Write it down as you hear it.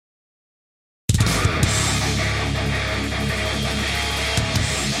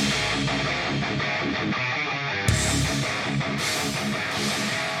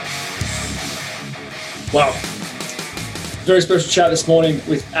Wow. Very special chat this morning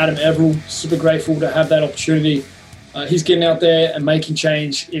with Adam Averill. Super grateful to have that opportunity. He's getting out there and making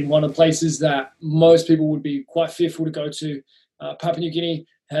change in one of the places that most people would be quite fearful to go to. Papua New Guinea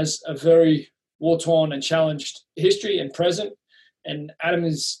has a very war-torn and challenged history and present, and Adam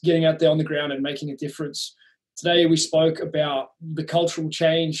is getting out there on the ground and making a difference. Today we spoke about the cultural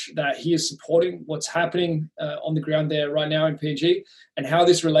change that he is supporting, what's happening on the ground there right now in PNG, and how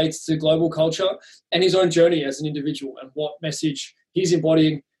this relates to global culture and his own journey as an individual and what message he's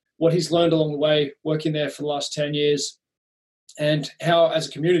embodying, what he's learned along the way, working there for the last 10 years, and how as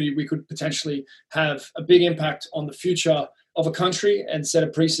a community we could potentially have a big impact on the future of a country and set a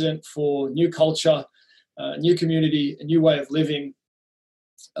precedent for new culture, new community, a new way of living.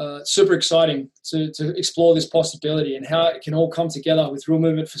 Super exciting to explore this possibility and how it can all come together with Real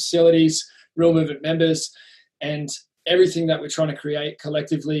Movement facilities, Real Movement members, and everything that we're trying to create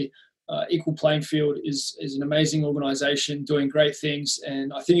collectively. Equal Playing Field is an amazing organization doing great things,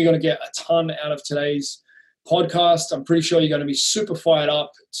 and I think you're going to get a ton out of today's podcast. I'm pretty sure you're going to be super fired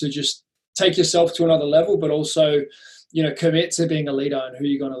up to just take yourself to another level, but also, commit to being a leader and who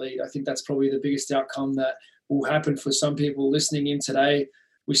you're going to lead. I think that's probably the biggest outcome that will happen for some people listening in today.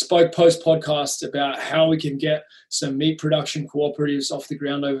 We spoke post-podcast about how we can get some meat production cooperatives off the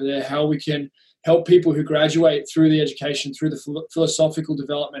ground over there, how we can help people who graduate through the education, through the philosophical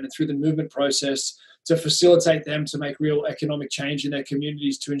development, and through the movement process to facilitate them to make real economic change in their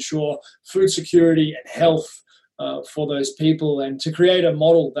communities to ensure food security and health for those people, and to create a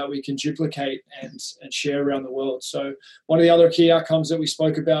model that we can duplicate and share around the world. So one of the other key outcomes that we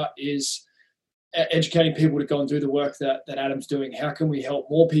spoke about is educating people to go and do the work that Adam's doing. How can we help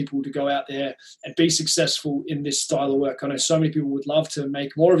more people to go out there and be successful in this style of work? I know so many people would love to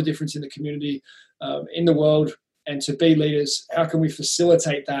make more of a difference in the community, in the world, and to be leaders. How can we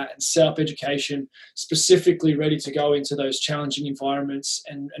facilitate that and set up education specifically ready to go into those challenging environments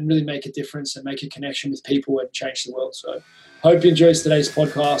and really make a difference and make a connection with people and change the world? So hope you enjoyed today's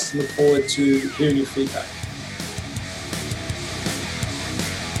podcast and look forward to hearing your feedback.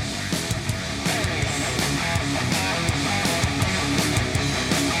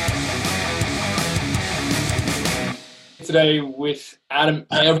 Today with Adam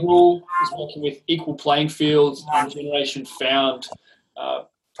Averill, who's working with Equal Playing Field and Generation Found,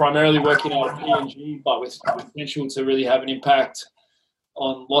 primarily working out of PNG, but with potential to really have an impact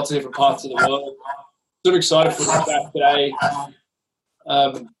on lots of different parts of the world. Super excited for this chat today.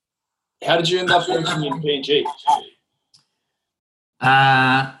 How did you end up working in PNG?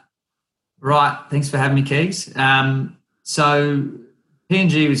 Right, thanks for having me, Keegs. So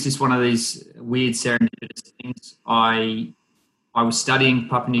PNG was just one of these weird serendipitous things. I was studying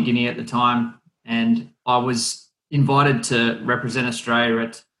Papua New Guinea at the time, and I was invited to represent Australia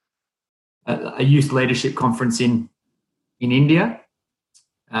at a youth leadership conference in India.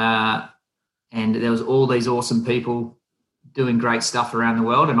 And there was all these awesome people doing great stuff around the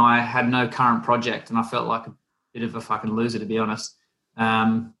world, and I had no current project, and I felt like a bit of a fucking loser, to be honest.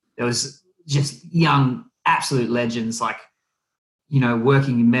 There was just young, absolute legends like,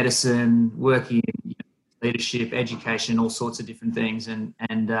 working in medicine, working in leadership, education, all sorts of different things. And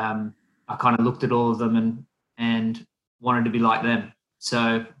I kind of looked at all of them and wanted to be like them.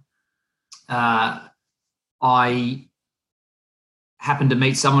 So I happened to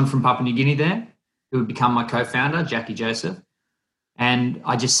meet someone from Papua New Guinea there who would become my co-founder, Jackie Joseph. And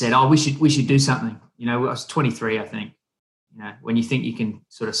I just said, we should do something. I was 23, I think. When you think you can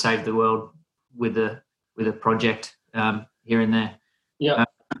sort of save the world with a project here and there. Yeah.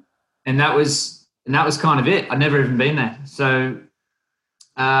 And that was kind of it. I'd never even been there. So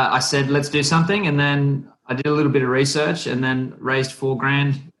I said, let's do something. And then I did a little bit of research and then raised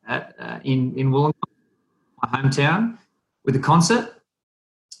 $4,000 in Wollongong, my hometown, with a concert.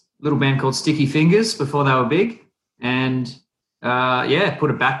 Little band called Sticky Fingers before they were big. And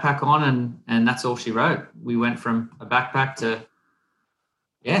put a backpack on and that's all she wrote. We went from a backpack to,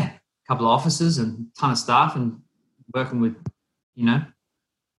 a couple of offices and a ton of staff and working with,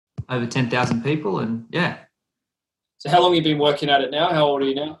 over 10,000 people and So how long have you been working at it now? How old are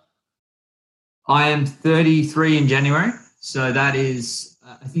you now? I am 33 in January. So that is,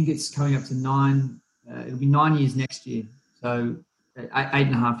 I think it's coming up to 9, it'll be 9 years next year. So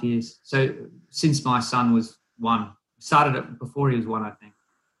 8.5 years. So since my son was 1, started it before he was 1, I think.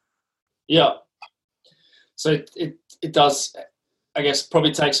 Yeah. So it does, I guess,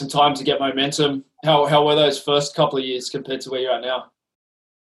 probably take some time to get momentum. How were those first couple of years compared to where you're at now?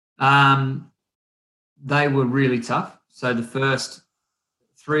 They were really tough. So the first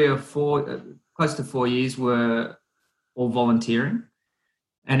 3 or 4, close to 4 years were all volunteering.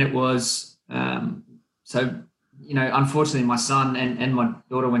 And it was so, unfortunately, my son and my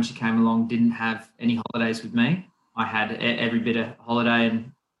daughter, when she came along, didn't have any holidays with me. I had every bit of holiday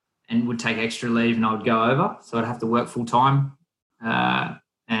and would take extra leave, and I would go over. So I'd have to work full time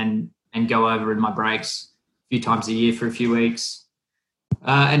and go over in my breaks a few times a year for a few weeks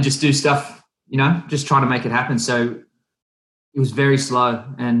and just do stuff, just trying to make it happen. So it was very slow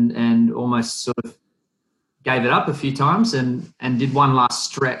and almost sort of gave it up a few times and did one last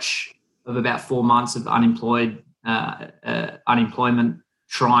stretch of about 4 months of unemployment,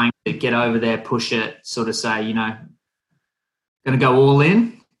 trying to get over there, push it, sort of say, going to go all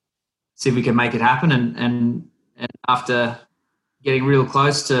in, see if we can make it happen. And after getting real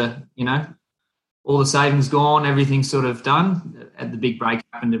close to, all the savings gone, everything sort of done, the big break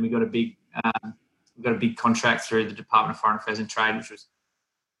happened and we got a big contract through the Department of Foreign Affairs and Trade, which was,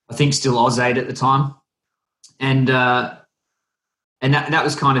 I think, still AusAid at the time. And that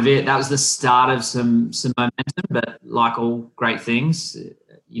was kind of it. That was the start of some momentum, but like all great things,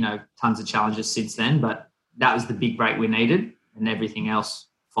 tons of challenges since then. But that was the big break we needed, and everything else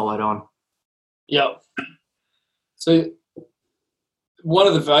followed on. Yeah. So one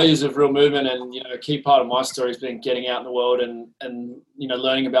of the values of Real Movement, and a key part of my story has been getting out in the world and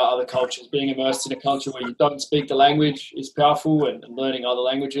learning about other cultures. Being immersed in a culture where you don't speak the language is powerful, and learning other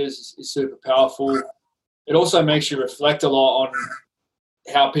languages is super powerful. It also makes you reflect a lot on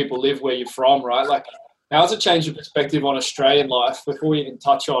how people live where you're from, right? Like, how has it changed your perspective on Australian life before we even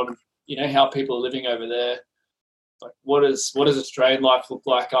touch on, how people are living over there? Like, what does Australian life look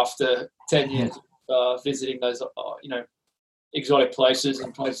like after 10 years of visiting those, exotic places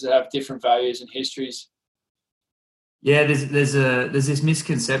and places that have different values and histories? Yeah, there's this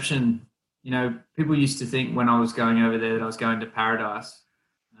misconception. People used to think when I was going over there that I was going to paradise.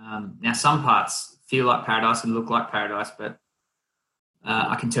 Now, some parts feel like paradise and look like paradise, but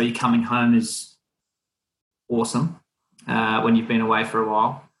I can tell you coming home is awesome when you've been away for a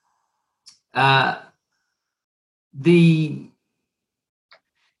while. The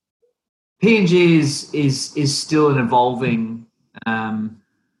PNG is still an evolving,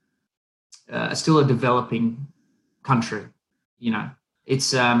 still a developing country.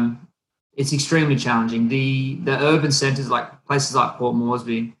 It's extremely challenging. The urban centres, like places like Port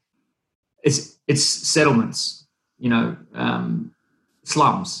Moresby, it's settlements.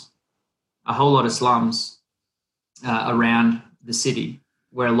 Slums, a whole lot of slums around the city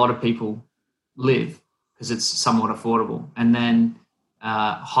where a lot of people live because it's somewhat affordable, and then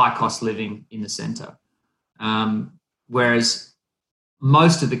high cost living in the centre. Whereas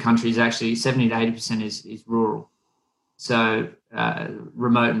most of the country is actually 70 to 80% is rural, so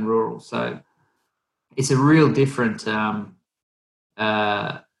remote and rural. So it's a real different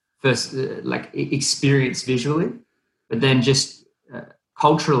experience visually, but then just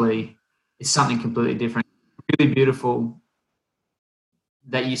culturally, it's something completely different. Really beautiful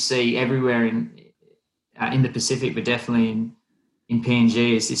that you see everywhere in the Pacific, but definitely in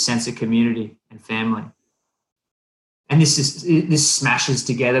PNG, is this sense of community and family. And this smashes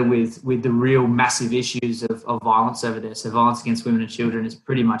together with the real massive issues of violence over there. So violence against women and children is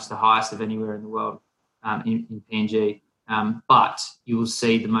pretty much the highest of anywhere in the world in PNG. But you will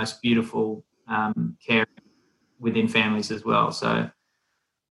see the most beautiful care within families as well. So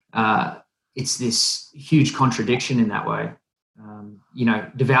it's this huge contradiction in that way.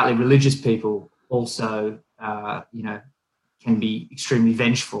 Devoutly religious people also, can be extremely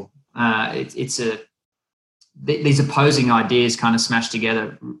vengeful. These opposing ideas kind of smash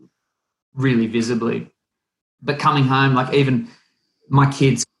together really visibly. But coming home, like even my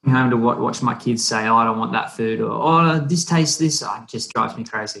kids coming home to watch my kids say, "Oh, I don't want that food," or "Oh, this tastes this," it just drives me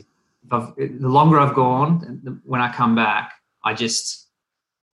crazy. The longer I've gone, when I come back, I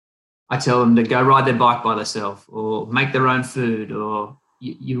tell them to go ride their bike by themselves or make their own food, or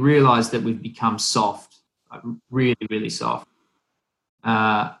you realise that we've become soft, like really, really soft.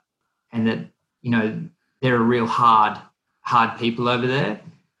 And that, there are real hard people over there.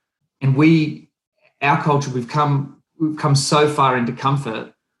 And our culture, we've come so far into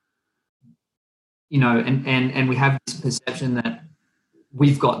comfort, and we have this perception that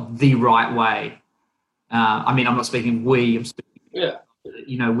we've got the right way. I'm not speaking we, I'm speaking,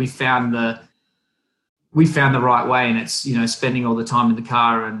 we found the right way, and it's, spending all the time in the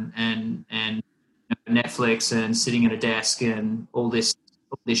car and Netflix and sitting at a desk and all this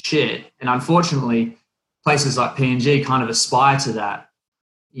shit. And unfortunately, places like PNG kind of aspire to that,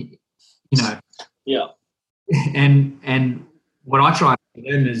 Yeah. And what I try to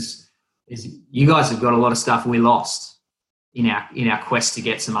do is you guys have got a lot of stuff we lost in our quest to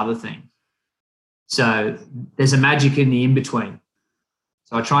get some other things. So there's a magic in the in-between.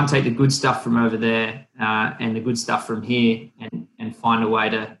 So I try and take the good stuff from over there and the good stuff from here and find a way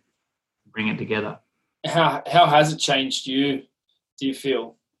to bring it together. How has it changed you, do you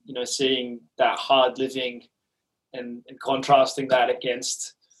feel, seeing that hard living and contrasting that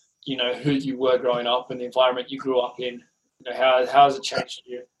against, who you were growing up and the environment you grew up in? How has it changed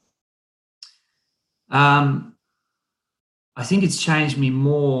you? I think it's changed me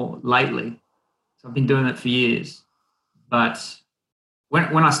more lately. So I've been doing it for years. But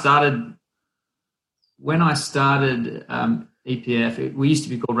when I started EPF, we used to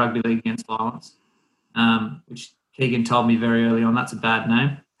be called Rugby League Against Violence, which Keegan told me very early on, that's a bad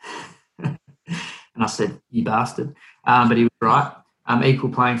name. And I said, you bastard. But he was right. Equal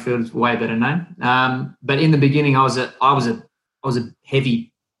Playing Field is a way better name. But in the beginning, I was a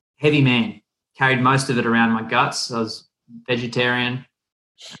heavy man. Carried most of it around my guts. I was vegetarian,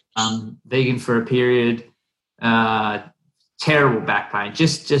 vegan for a period. Terrible back pain.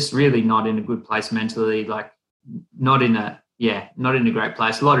 Just really not in a good place mentally. Like not in a great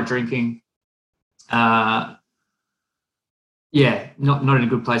place. A lot of drinking. Not in a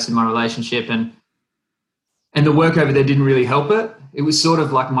good place in my relationship, and the work over there didn't really help it. It was sort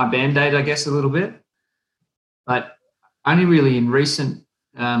of like my Band-Aid, I guess, a little bit. But only really in recent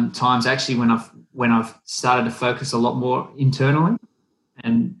times, actually, when I've started to focus a lot more internally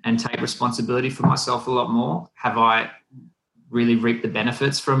and take responsibility for myself a lot more, have I really reaped the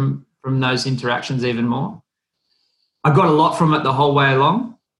benefits from those interactions even more. I got a lot from it the whole way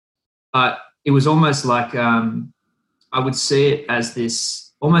along, but it was almost like I would see it as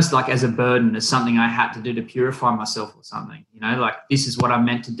this, almost like as a burden, as something I had to do to purify myself or something, like this is what I'm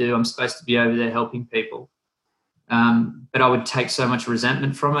meant to do. I'm supposed to be over there helping people. But I would take so much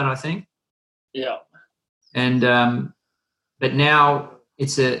resentment from it, I think. Yeah. And, but now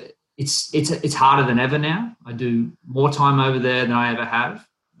it's harder than ever now. I do more time over there than I ever have.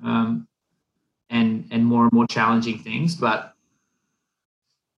 And more challenging things, but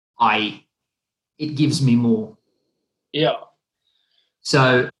it gives me more. Yeah.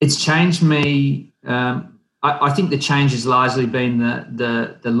 So it's changed me. I think the change has largely been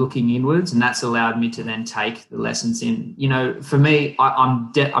the looking inwards, and that's allowed me to then take the lessons in. For me,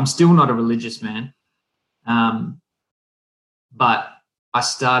 I'm still not a religious man, but I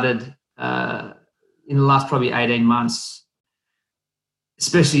started in the last probably 18 months,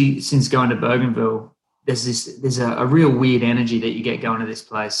 especially since going to Bougainville. There's a real weird energy that you get going to this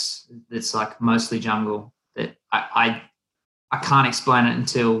place that's like mostly jungle that I can't explain it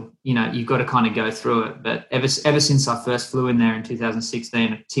until, you've got to kind of go through it. But ever since I first flew in there in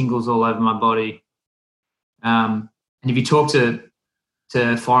 2016, it tingles all over my body. And if you talk to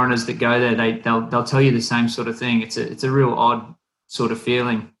foreigners that go there, they'll tell you the same sort of thing. It's a real odd sort of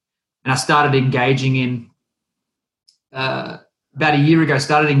feeling. And I started engaging in, about a year ago,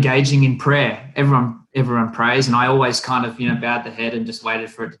 engaging in prayer. Everyone prays, and I always kind of, bowed the head and just waited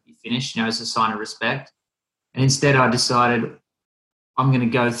for it to be finished, as a sign of respect. And instead I decided I'm going to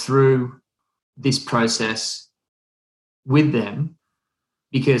go through this process with them,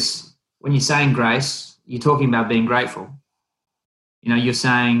 because when you're saying grace, you're talking about being grateful. You're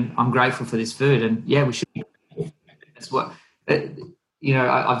saying, I'm grateful for this food, and yeah, we should be grateful. That's what,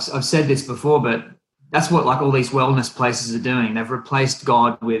 I've said this before, but that's what like all these wellness places are doing. They've replaced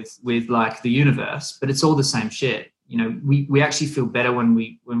God with like the universe, but it's all the same shit. We actually feel better when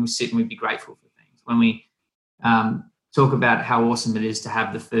we sit and we be grateful for things. When we talk about how awesome it is to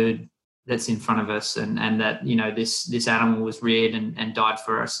have the food that's in front of us, and that this animal was reared and died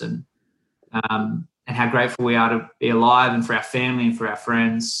for us, and how grateful we are to be alive, and for our family and for our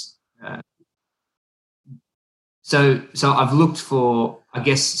friends. So I've looked for, I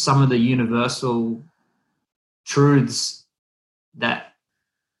guess, some of the universal truths that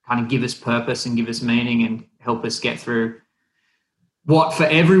kind of give us purpose and give us meaning and help us get through what for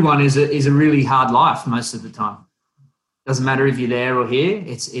everyone is a really hard life most of the time. Doesn't matter if you're there or here.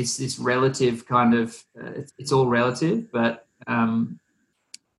 It's this relative kind of, it's all relative, but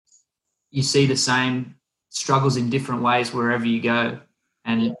you see the same struggles in different ways wherever you go.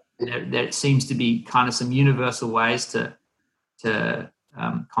 And there seems to be kind of some universal ways to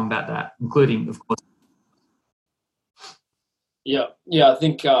combat that, including, of course. Yeah. I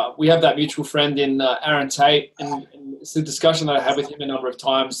think we have that mutual friend in Aaron Tate, and it's the discussion that I had with him a number of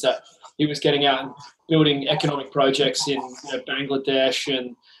times, that he was getting out and building economic projects in Bangladesh, and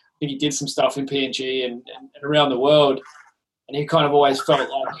I think he did some stuff in PNG and around the world. And he kind of always felt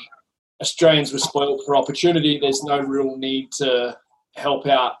like Australians were spoiled for opportunity. There's no real need to help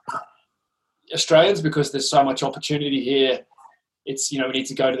out Australians because there's so much opportunity here. It's, we need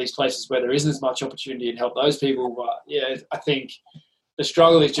to go to these places where there isn't as much opportunity and help those people. But yeah, I think the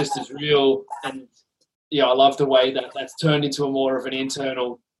struggle is just as real. And yeah, I love the way that that's turned into a more of an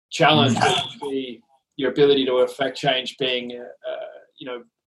internal challenge, your ability to affect change being,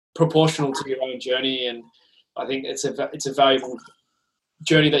 proportional to your own journey. And I think it's a valuable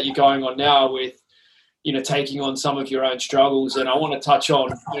journey that you're going on now with, taking on some of your own struggles. And I want to touch on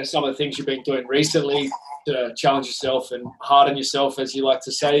some of the things you've been doing recently to challenge yourself and harden yourself, as you like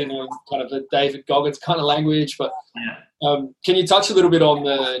to say, kind of the David Goggins kind of language. But can you touch a little bit on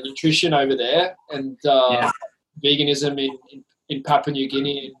the nutrition over there and veganism in Papua New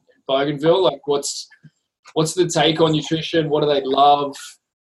Guinea and Bougainville? Like, what's the take on nutrition? What do they love?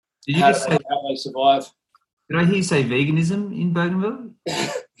 How do they survive? Did I hear you say veganism in Bougainville?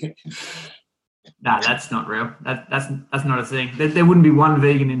 No, that's not real. That's not a thing. There wouldn't be one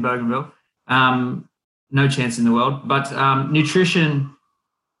vegan in Bougainville. No chance in the world. But nutrition,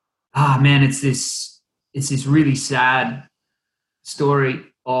 man, it's this really sad story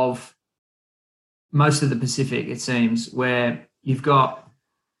of most of the Pacific, it seems, where you've got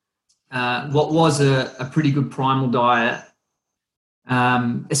what was a pretty good primal diet,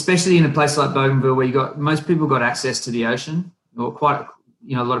 especially in a place like Bougainville, where most people got access to the ocean, or quite,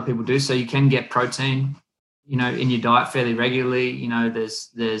 a lot of people do. So you can get protein, in your diet fairly regularly.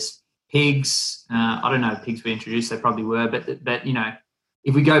 There's pigs. I don't know if pigs were introduced, they probably were, but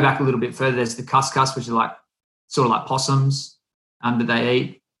if we go back a little bit further, there's the cuscus, which are sort of like possums that they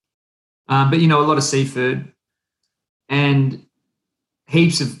eat. But a lot of seafood and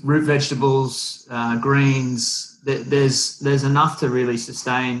heaps of root vegetables, greens. There's enough to really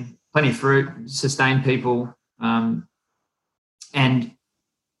sustain, plenty of fruit, sustain people. And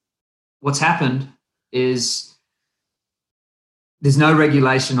what's happened is there's no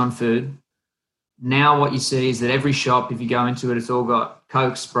regulation on food. Now what you see is that every shop, if you go into it, it's all got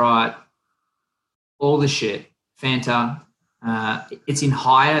Coke, Sprite, all the shit, Fanta. It's in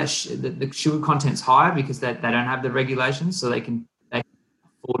higher, the sugar content's higher because they don't have the regulations, so they can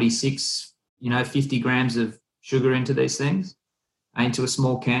 46, 50 grams of sugar into these things, into a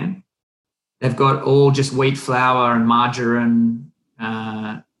small can. They've got all just wheat flour and margarine.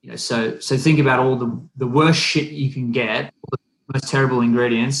 So think about all the worst shit you can get, all the most terrible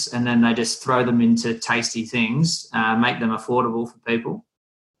ingredients, and then they just throw them into tasty things, make them affordable for people.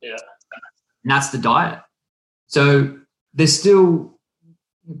 Yeah. And that's the diet. So there's still,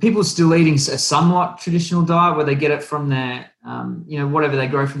 people still eating a somewhat traditional diet where they get it from their, whatever they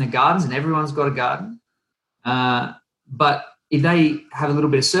grow from their gardens, and everyone's got a garden. But if they have a little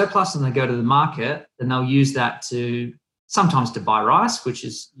bit of surplus and they go to the market, then they'll use that sometimes to buy rice, which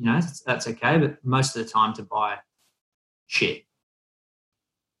is, that's okay, but most of the time to buy shit.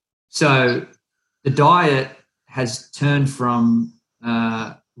 So the diet has turned from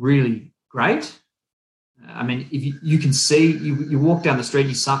really great. I mean, if you can see, you walk down the street,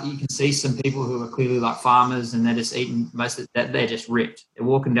 you can see some people who are clearly like farmers, and they're just eating most of that. They're just ripped. They're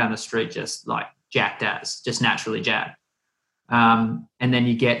walking down the street just like jacked as, just naturally jacked. And then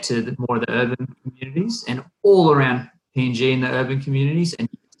you get to more of the urban communities, and all around PNG in the urban communities, and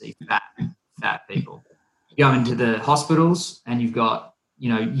you see fat people. You go into the hospitals, and you've got,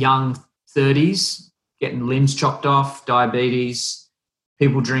 young 30s getting limbs chopped off, diabetes,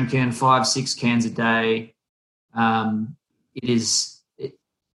 people drinking 5-6 cans a day. It's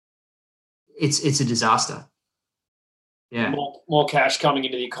a disaster. Yeah. More cash coming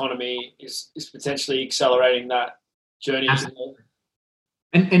into the economy is potentially accelerating that journey. Absolutely.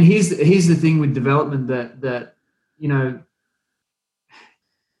 And here's the thing with development that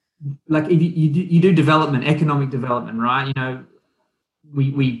like if you do development, economic development, right?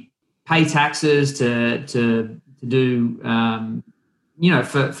 We pay taxes to do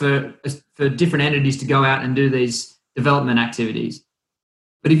for different entities to go out and do these development activities.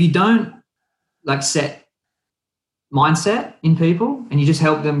 But if you don't set mindset in people and you just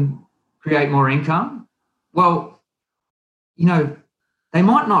help them create more income, well, they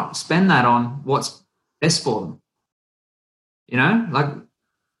might not spend that on what's best for them.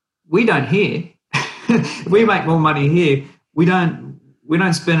 We don't here. We make more money here. We don't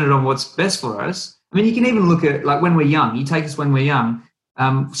spend it on what's best for us. I mean, you can even look at when we're young. You take us when we're young.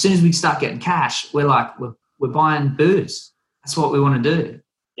 As soon as we start getting cash, we're buying booze. That's what we want to do.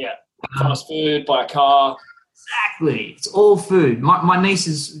 Yeah, fast food, buy a car. Exactly. It's all food. My niece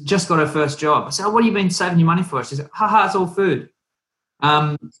has just got her first job. I said, "What have you been saving your money for?" She said, "Haha, it's all food."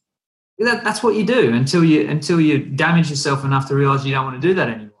 That's what you do until you damage yourself enough to realize you don't want to do that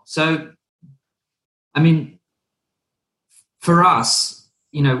anymore. So, I mean, for us,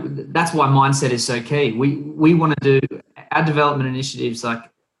 that's why mindset is so key. We want to do our development initiatives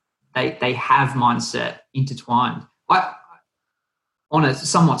they have mindset intertwined. on a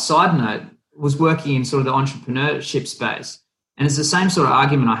somewhat side note, was working in sort of the entrepreneurship space. And it's the same sort of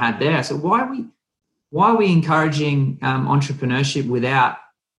argument I had there. So why are we encouraging entrepreneurship without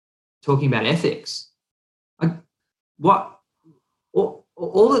talking about ethics? Like, what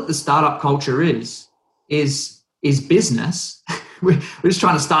all that the startup culture is business. We're just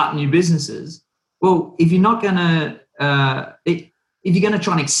trying to start new businesses. Well, if you're not going to, if you're going to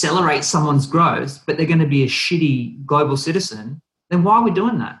try and accelerate someone's growth, but they're going to be a shitty global citizen, then why are we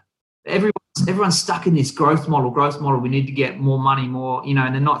doing that? Everyone's stuck in this growth model. We need to get more money, more, and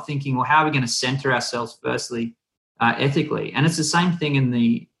they're not thinking, well, how are we going to center ourselves firstly, ethically? And it's the same thing in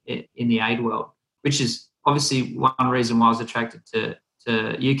the aid world, which is obviously one reason why I was attracted to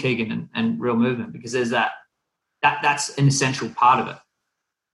you, Keegan, and Real Movement, because there's that's an essential part of it.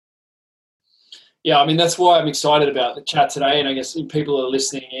 Yeah, I mean, that's why I'm excited about the chat today, and I guess people are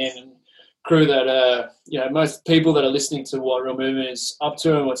listening in, and crew that most people that are listening to what Real Movement is up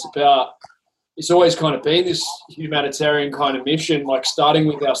to and what it's about. It's always kind of been this humanitarian kind of mission, like starting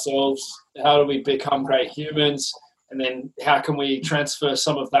with ourselves. How do we become great humans? And then how can we transfer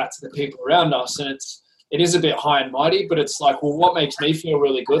some of that to the people around us? And it is a bit high and mighty, but it's like, well, what makes me feel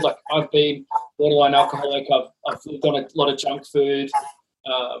really good? Like, I've been borderline alcoholic. I've lived on a lot of junk food.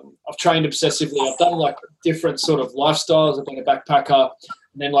 I've trained obsessively. I've done like different sort of lifestyles. I've been a backpacker.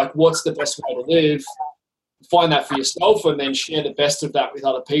 And then like, what's the best way to live? Find that for yourself and then share the best of that with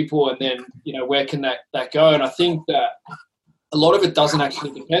other people. And then, where can that go? And I think that a lot of it doesn't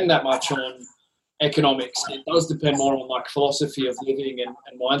actually depend that much on economics. It does depend more on like philosophy of living and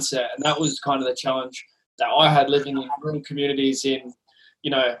mindset. And that was kind of the challenge that I had living in rural communities in,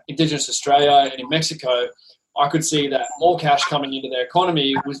 Indigenous Australia and in Mexico. I could see that more cash coming into their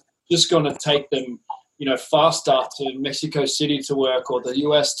economy was just going to take them, faster to Mexico City to work or the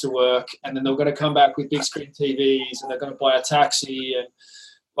US to work. And then they're going to come back with big screen TVs and they're going to buy a taxi. And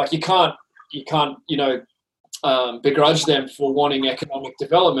like, you can't, begrudge them for wanting economic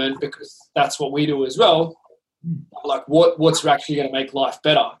development, because that's what we do as well. Like, what's actually going to make life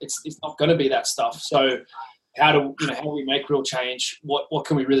better? It's not going to be that stuff. So how do we make real change? What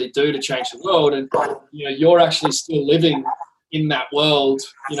can we really do to change the world? And you're actually still living in that world,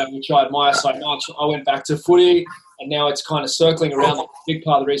 which I admire so much. I went back to footy, and now it's kind of circling around. Like, a big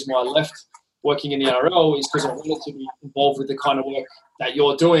part of the reason why I left working in the NRL is because I wanted to be involved with the kind of work that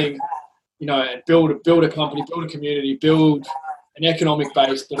you're doing, and build a company, build a community, build an economic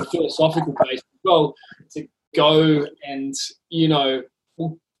base, but a philosophical base as well, to go and,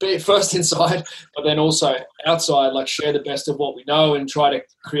 be first inside, but then also outside, like share the best of what we know and try to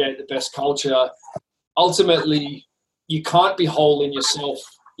create the best culture. Ultimately, you can't be whole in yourself.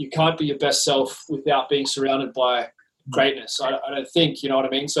 You can't be your best self without being surrounded by greatness. I don't think, you know what I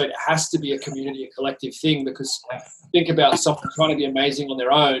mean? So it has to be a community, a collective thing, because think about someone trying to be amazing on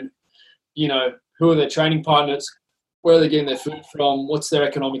their own. Who are their training partners? Where are they getting their food from? What's their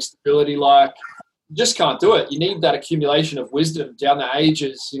economic stability like? You just can't do it. You need that accumulation of wisdom down the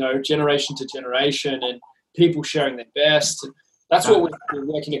ages, generation to generation, and people sharing their best. And that's what we're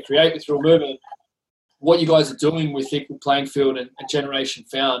working to create with Real Movement. What you guys are doing with Equal Playing Field and Generation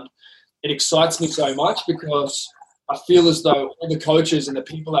Found, it excites me so much, because I feel as though all the coaches and the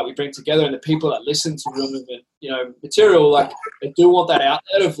people that we bring together and the people that listen to Real Movement, material, like, they do want that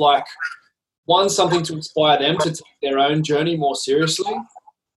outlet of like, one, something to inspire them to take their own journey more seriously,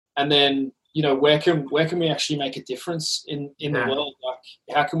 and then where can we actually make a difference in the world?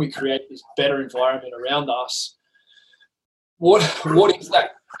 Like, how can we create this better environment around us? What is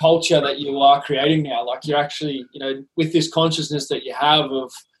that culture that you are creating now? Like, you're actually, with this consciousness that you have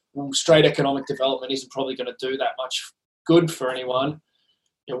of, well, straight economic development isn't probably going to do that much good for anyone.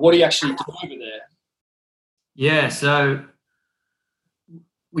 What do you actually do over there? Yeah, so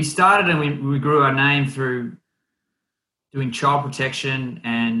we started and we grew our name through doing child protection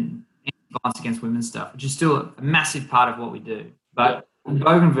and violence against women stuff, which is still a massive part of what we do. But in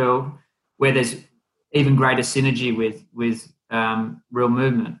Bougainville, where there's even greater synergy with Real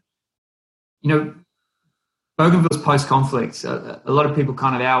Movement, Bougainville's post-conflict. A lot of people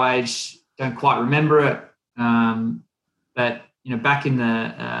kind of our age don't quite remember it. But, back in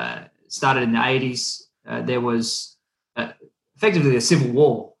started in the 80s, there was effectively a civil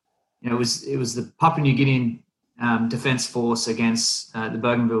war. It was the Papua New Guinean Defence Force against the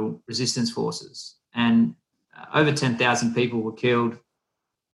Bougainville Resistance Forces. And over 10,000 people were killed.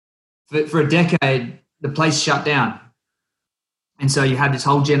 For a decade, the place shut down. And so you had this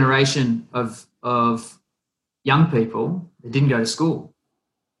whole generation of young people that didn't go to school.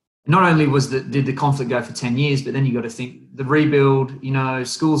 Not only did the conflict go for 10 years, but then you got to think the rebuild,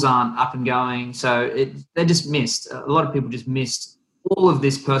 schools aren't up and going. So they just missed. A lot of people just missed all of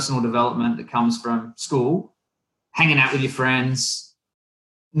this personal development that comes from school, hanging out with your friends,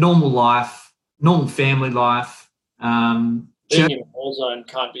 normal life, normal family life. Being in a war zone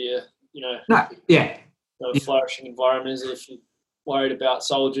can't be a flourishing environment, is it? If you're worried about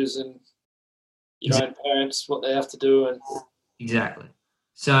soldiers and your own parents, what they have to do, and exactly.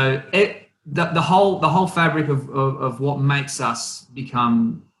 So the whole fabric of what makes us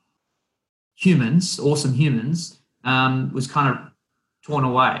become humans, awesome humans, was kind of torn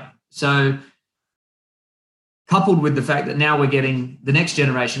away. So coupled with the fact that now we're getting the next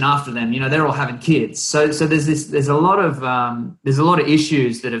generation after them, they're all having kids. So there's a lot of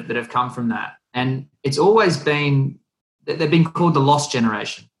issues that have come from that, and it's always been, they've been called the lost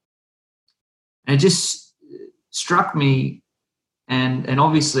generation, and it just struck me, and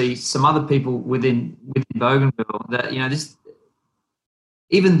obviously some other people within Bougainville, that this,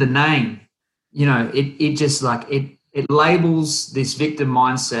 even the name, it just like it labels this victim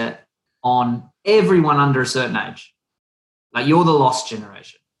mindset on everyone under a certain age. Like, you're the lost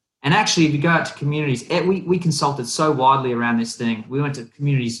generation. And actually, if you go out to communities, we consulted so widely around this thing. We went to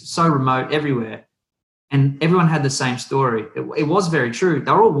communities so remote everywhere, and everyone had the same story. It was very true.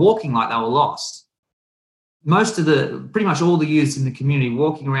 They were all walking like they were lost. Pretty much all the youths in the community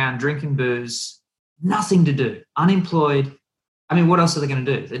walking around, drinking booze, nothing to do, unemployed. I mean, what else are they going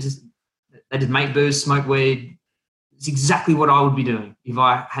to do? They just make booze, smoke weed. It's exactly what I would be doing if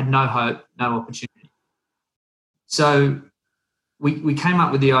I had no hope, no opportunity. So we came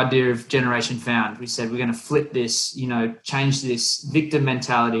up with the idea of Generation Found. We said we're going to flip this, change this victim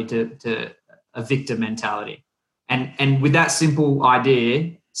mentality to a victor mentality. And with that simple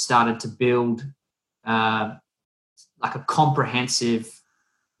idea, started to build like a comprehensive,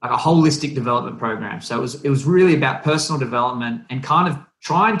 like a holistic development program. So it was really about personal development and kind of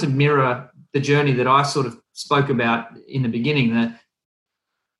trying to mirror the journey that I sort of spoke about in the beginning, that,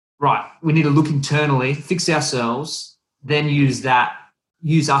 right, we need to look internally, fix ourselves, then use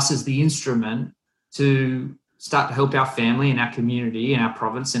us as the instrument to start to help our family and our community and our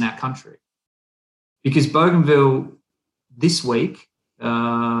province and our country. Because Bougainville this week,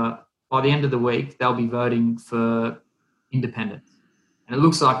 by the end of the week, they'll be voting for independence. And it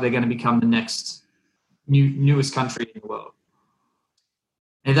looks like they're going to become the next newest country in the world.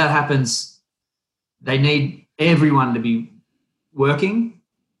 And if that happens, they need everyone to be working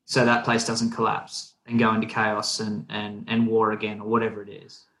so that place doesn't collapse and go into chaos and war again, or whatever it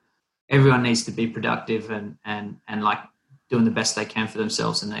is. Everyone needs to be productive and like doing the best they can for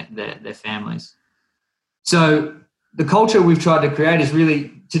themselves and their families. So the culture we've tried to create is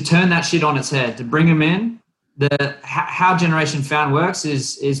really to turn that shit on its head, to bring them in. How Generation Found works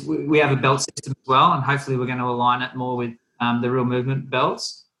is we have a belt system as well, and hopefully we're going to align it more with the Real Movement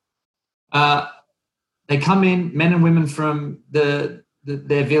belts. They come in, men and women from their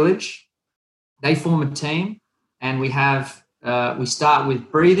village. They form a team, and we start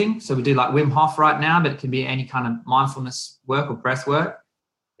with breathing. So we do like Wim Hof right now, but it can be any kind of mindfulness work or breath work.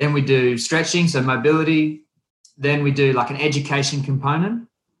 Then we do stretching, so mobility. Then we do like an education component.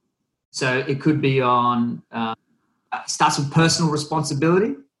 So it could be on, starts with personal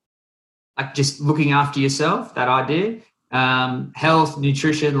responsibility, like just looking after yourself, that idea. Health,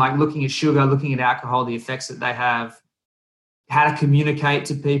 nutrition, like looking at sugar, looking at alcohol, the effects that they have, how to communicate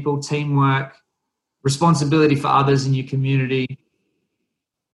to people, teamwork, responsibility for others in your community,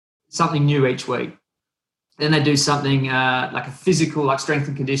 something new each week. Then they do something like a physical, like strength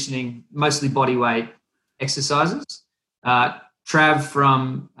and conditioning, mostly body weight exercises. Trav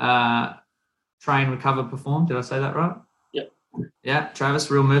from Train, Recover, Perform. Did I say that right? Yep. Yeah,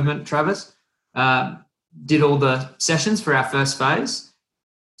 Travis, Real Movement, Travis. Did all the sessions for our first phase.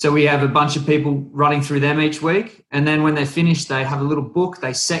 So we have a bunch of people running through them each week. And then when they're finished, they have a little book.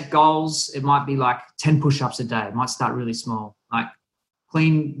 They set goals. It might be like 10 push-ups a day. It might start really small, like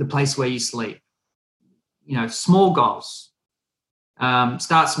clean the place where you sleep. Small goals.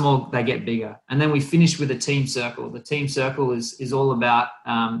 Start small, they get bigger. And then we finish with a team circle. The team circle is all about,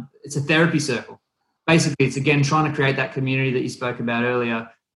 it's a therapy circle. Basically, it's, again, trying to create that community that you spoke about earlier.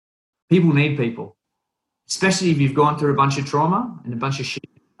 People need people, especially if you've gone through a bunch of trauma and a bunch of shit.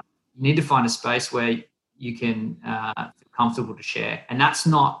 You need to find a space where you can feel comfortable to share. And that's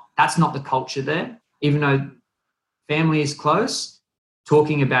not the culture there. Even though family is close,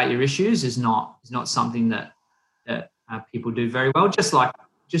 talking about your issues is not something that people do very well, just like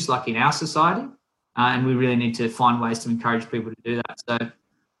in our society. And we really need to find ways to encourage people to do that. So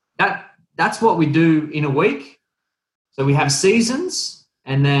that's what we do in a week. So we have seasons.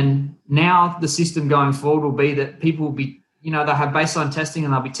 And then now the system going forward will be that people will be, they'll have baseline testing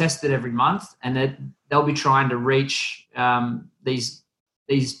and they'll be tested every month, and they'll be trying to reach these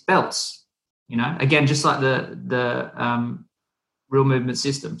these belts, again, just like the real movement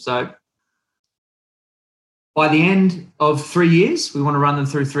system. So by the end of 3 years, we want to run them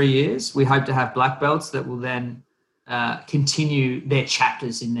through 3 years. We hope to have black belts that will then continue their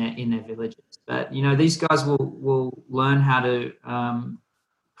chapters in their villages. But these guys will learn how to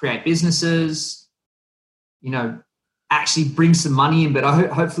create businesses, actually bring some money in, but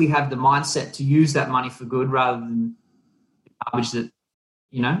hopefully have the mindset to use that money for good rather than the garbage that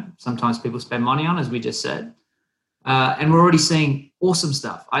sometimes people spend money on, as we just said. And we're already seeing awesome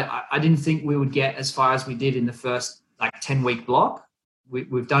stuff. I didn't think we would get as far as we did in the first 10-week block.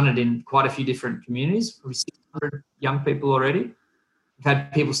 We've done it in quite a few different communities, probably 600 young people already. We've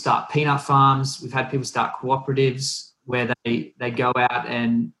had people start peanut farms. We've had people start cooperatives where they go out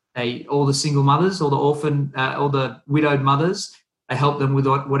and all the single mothers, all the orphan, all the widowed mothers, they help them with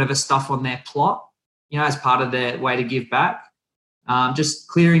whatever stuff on their plot, as part of their way to give back. Just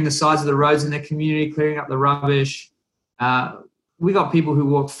clearing the sides of the roads in their community, clearing up the rubbish. We got people who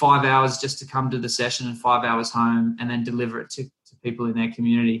walk 5 hours just to come to the session and 5 hours home and then deliver it to people in their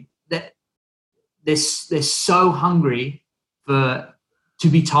community. They're so hungry to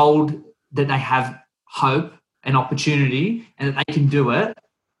be told that they have hope and opportunity and that they can do it,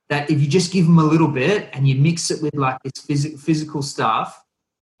 that if you just give them a little bit and you mix it with this physical stuff,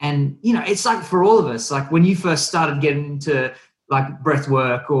 and, it's like for all of us, like when you first started getting into breath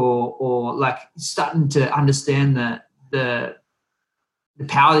work or starting to understand the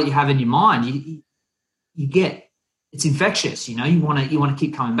power that you have in your mind, you get, it's infectious, you want to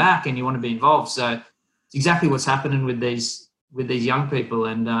keep coming back and you want to be involved. So it's exactly what's happening with these young people.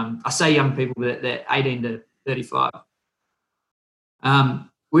 And I say young people, but they're 18 to 35.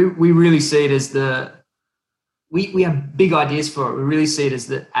 We really see it as we have big ideas for it. We really see it as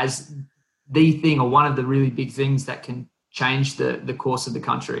the thing, or one of the really big things that can change the course of the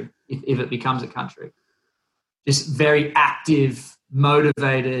country if it becomes a country. Just very active,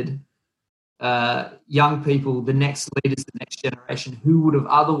 motivated young people, the next leaders, the next generation, who would have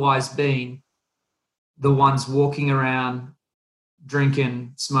otherwise been the ones walking around,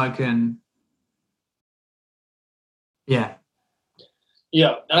 drinking, smoking. Yeah.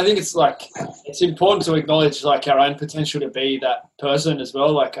 Yeah, and I think it's important to acknowledge our own potential to be that person as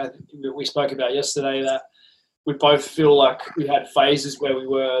well. I think we spoke about yesterday that we both feel like we had phases where we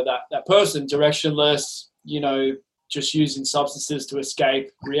were that person, directionless, just using substances to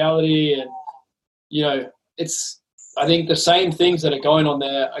escape reality. And, I think the same things that are going on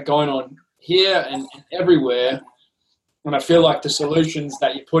there are going on here and everywhere. And I feel like the solutions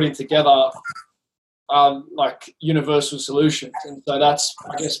that you're putting together are universal solutions. And so that's,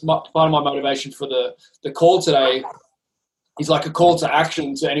 I guess, part of my motivation for the call today is a call to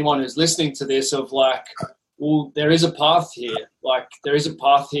action to anyone who's listening to this of well, there is a path here. There is a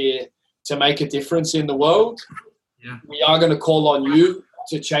path here to make a difference in the world. Yeah. We are going to call on you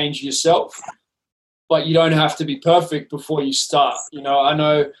to change yourself, but you don't have to be perfect before you start. I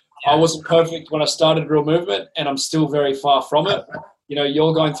know I wasn't perfect when I started Real Movement, and I'm still very far from it.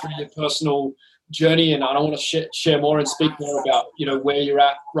 You're going through your personal journey, and I want to share more and speak more about, where you're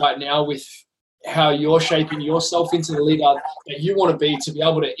at right now with how you're shaping yourself into the leader that you want to be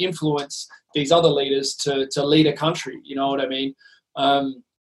able to influence these other leaders to lead a country. You know what I mean?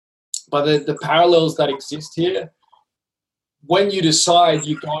 But the parallels that exist here, when you decide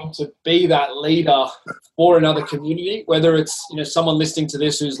you're going to be that leader for another community, whether it's someone listening to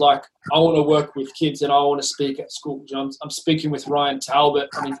this who's I want to work with kids and I want to speak at schools. I'm speaking with Ryan Talbot.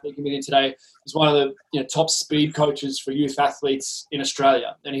 Speaking with him today. He's one of the top speed coaches for youth athletes in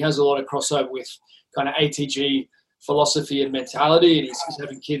Australia, and he has a lot of crossover with kind of ATG philosophy and mentality, and he's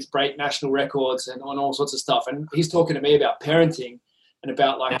having kids break national records and on all sorts of stuff. And he's talking to me about parenting and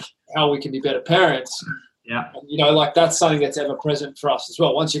about how we can be better parents. Yeah. And, that's something that's ever present for us as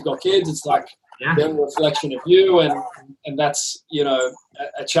well. Once you've got kids, it's they're a reflection of you, and that's,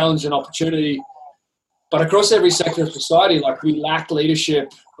 a challenge and opportunity. But across every sector of society, we lack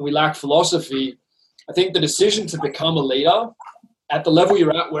leadership, we lack philosophy. I think the decision to become a leader at the level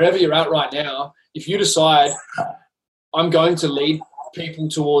you're at, wherever you're at right now, if you decide I'm going to lead people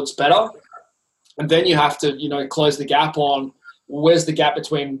towards better, and then you have to, close the gap on where's the gap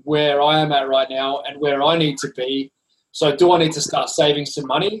between where I am at right now and where I need to be. So do I need to start saving some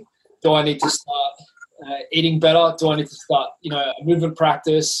money? Do I need to start eating better? Do I need to start, a movement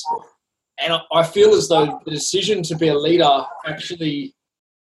practice? And I feel as though the decision to be a leader actually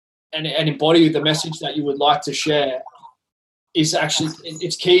and embody the message that you would like to share is actually,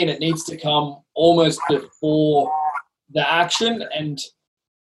 it's key, and it needs to come almost before the action. And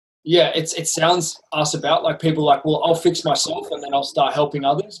Yeah, it sounds us about like people like, well, I'll fix myself and then I'll start helping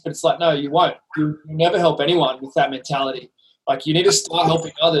others. But it's like, no, you won't. You never help anyone with that mentality. Like you need to start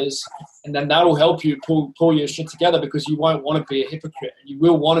helping others, and then that'll help you pull your shit together, because you won't want to be a hypocrite. You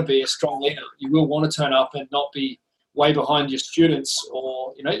will want to be a strong leader. You will want to turn up and not be way behind your students,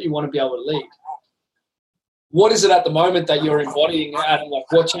 or you want to be able to lead. What is it at the moment that you're embodying, Adam?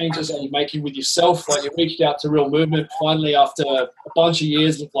 Like, what changes are you making with yourself? Like, you reached out to Real Movement finally after a bunch of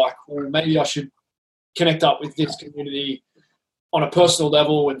years of like, well, maybe I should connect up with this community on a personal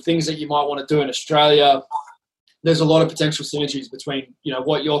level, and things that you might want to do in Australia. There's a lot of potential synergies between,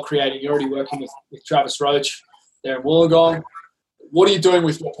 what you're creating. You're already working with Travis Roach there in Wollongong. What are you doing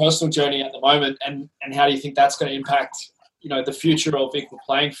with your personal journey at the moment, and how do you think that's going to impact, the future of Equal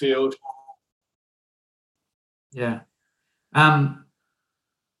Playing Field? Yeah. I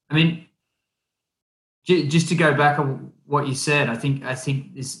mean, just to go back on what you said, I think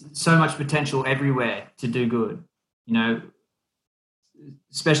there's so much potential everywhere to do good,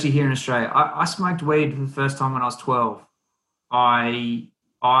 especially here in Australia. I smoked weed for the first time when I was 12. I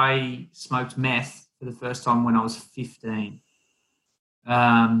smoked meth for the first time when I was 15.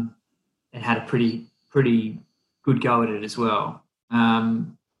 And had a pretty good go at it as well. I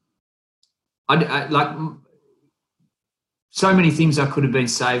like so many things I could have been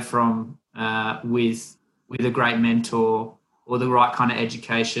saved from with a great mentor, or the right kind of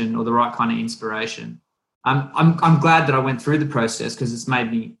education, or the right kind of inspiration. I'm glad that I went through the process, because it's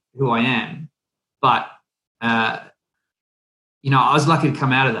made me who I am. But I was lucky to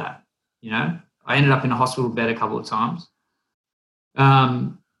come out of that. I ended up in a hospital bed a couple of times.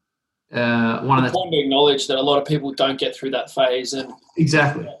 One of the important to acknowledge that a lot of people don't get through that phase, and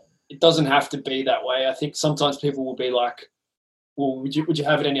exactly, it doesn't have to be that way. I think sometimes people will be like, well, would you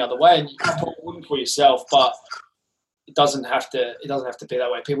have it any other way? And you probably wouldn't for yourself, but it doesn't have to be that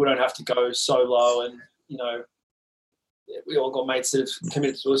way. People don't have to go so low, and we all got mates that have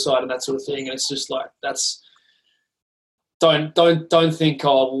committed suicide and that sort of thing. And it's just like, don't think,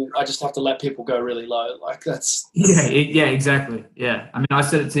 oh, well, I just have to let people go really low. Like that's yeah, exactly. Yeah, I mean, I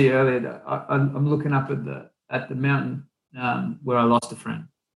said it to you earlier that I'm looking up at the mountain where I lost a friend.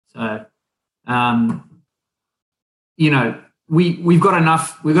 So, we've got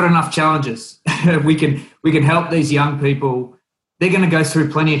enough challenges. we can help these young people. They're going to go through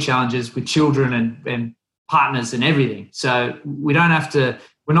plenty of challenges with children and partners and everything. So we don't have to.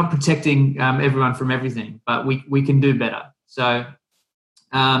 We're not protecting everyone from everything, but we can do better. So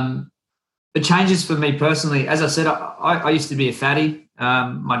the changes for me personally, as I said, I used to be a fatty.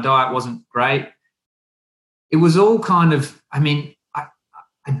 My diet wasn't great. It was all kind of, I mean,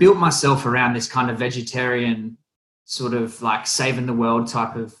 I built myself around this kind of vegetarian sort of like saving the world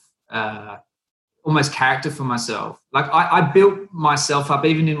type of almost character for myself. Like I built myself up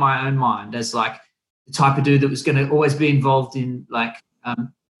even in my own mind as like the type of dude that was going to always be involved in like,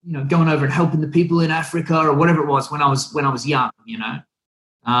 going over and helping the people in Africa or whatever it was when I was young,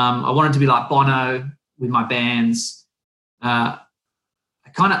 I wanted to be like Bono with my bands. I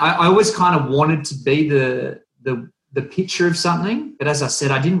always kind of wanted to be the picture of something, but as I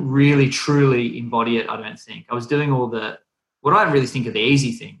said, I didn't really truly embody it. I don't think I was doing all what I really think are the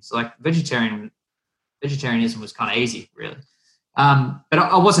easy things. Like vegetarianism was kind of easy, really, but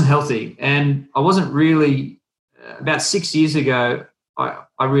I wasn't healthy, and I wasn't really. About 6 years ago,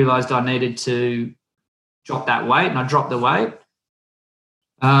 I realized I needed to drop that weight, and I dropped the weight.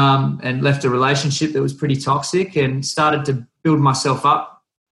 And left a relationship that was pretty toxic, and started to build myself up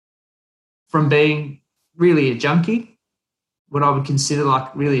from being really a junkie, what I would consider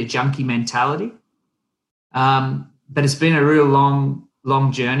like really a junkie mentality. But it's been a real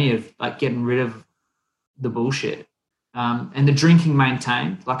long journey of like getting rid of the bullshit. And the drinking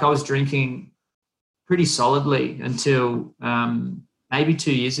maintained. Like I was drinking pretty solidly until maybe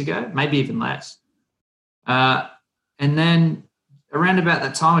 2 years ago, maybe even less. And then around about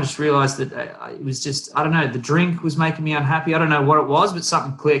that time, I just realized that it was just, I don't know, the drink was making me unhappy. I don't know what it was, but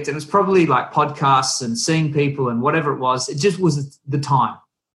something clicked. And it was probably like podcasts and seeing people and whatever it was. It just was the time.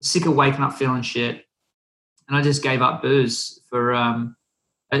 Sick of waking up feeling shit. And I just gave up booze for a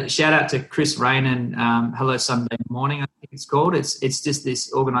shout out to Chris Rain and Hello Sunday Morning, I think it's called. It's just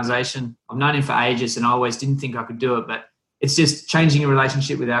this organization. I've known him for ages and I always didn't think I could do it, but it's just changing your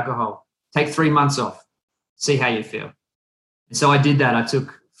relationship with alcohol. Take 3 months off, see how you feel. And so I did that. I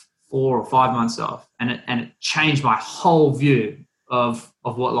took 4 or 5 months off, and it changed my whole view of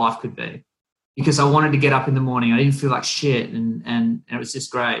what life could be, because I wanted to get up in the morning. I didn't feel like shit, and it was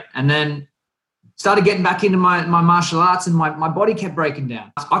just great. And then started getting back into my martial arts, and my body kept breaking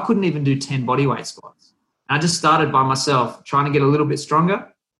down. I couldn't even do 10 bodyweight squats. And I just started by myself trying to get a little bit stronger.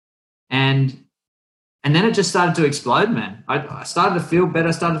 And then it just started to explode, man. I started to feel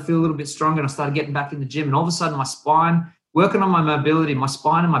better, started to feel a little bit stronger, and I started getting back in the gym. And all of a sudden, my spine, working on my mobility, my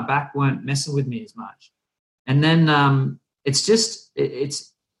spine and my back weren't messing with me as much. And then it's just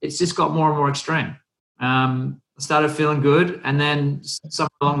got more and more extreme. I started feeling good, and then somewhere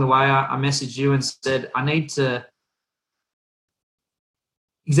along the way, I messaged you and said, I need to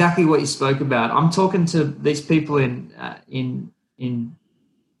exactly what you spoke about. I'm talking to these people in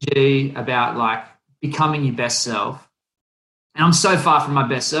G about like becoming your best self, and I'm so far from my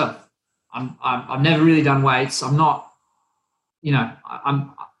best self. I've never really done weights. I'm not,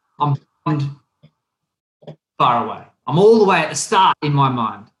 I'm far away. I'm all the way at the start in my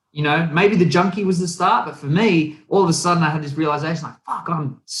mind. Maybe the junkie was the start, but for me, all of a sudden I had this realization like, fuck,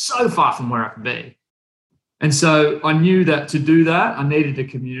 I'm so far from where I can be. And so I knew that to do that, I needed a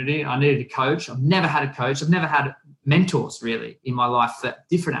community. I needed a coach. I've never had a coach. I've never had mentors really in my life for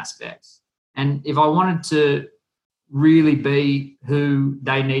different aspects. And if I wanted to really be who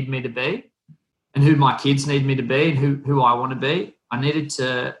they need me to be and who my kids need me to be and who I want to be, I needed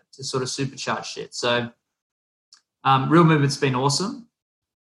to sort of supercharge shit. So Real Movement's been awesome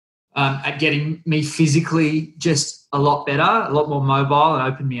at getting me physically just a lot better, a lot more mobile,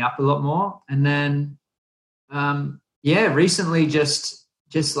 and opened me up a lot more. And then, recently just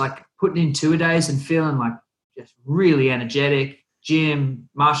like putting in 2-a-days and feeling like just really energetic, gym,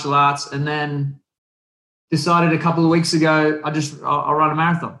 martial arts, and then decided a couple of weeks ago I'll run a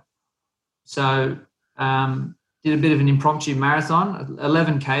marathon. So did a bit of an impromptu marathon.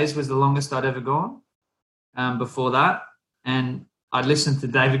 11 Ks was the longest I'd ever gone before that. And I listened to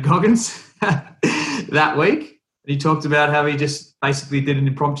David Goggins that week. He talked about how he just basically did an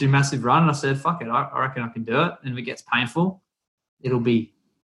impromptu massive run. And I said, fuck it, I reckon I can do it. And if it gets painful, it'll be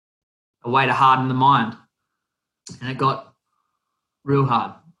a way to harden the mind. And it got real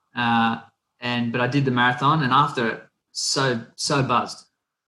hard. But I did the marathon, and after it, so buzzed.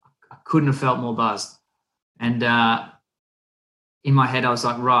 I couldn't have felt more buzzed. And in my head, I was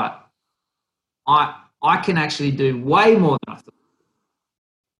like, right, I can actually do way more than I thought.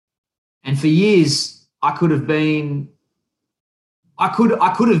 And for years, I could have been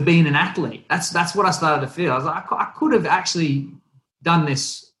an athlete. That's what I started to feel. I was like, I could have actually done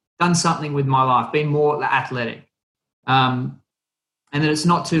something with my life, been more athletic. And then it's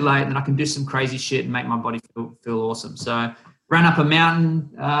not too late, and I can do some crazy shit and make my body feel awesome. So ran up a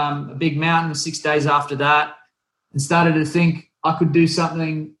mountain, a big mountain, 6 days after that, and started to think I could do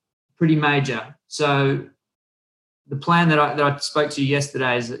something pretty major. So the plan that I spoke to you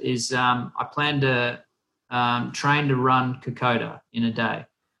yesterday is I plan to train to run Kokoda in a day,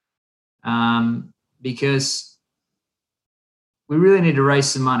 because we really need to raise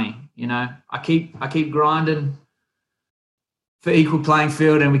some money. I keep grinding for equal playing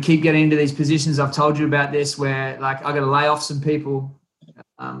field, and we keep getting into these positions. I've told you about this, where like I got to lay off some people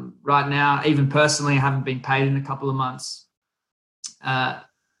right now. Even personally, I haven't been paid in a couple of months.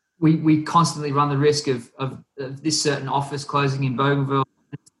 We constantly run the risk of this certain office closing in Bougainville,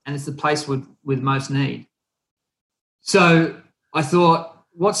 and it's the place with most need. So I thought,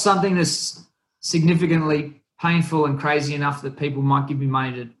 what's something that's significantly painful and crazy enough that people might give me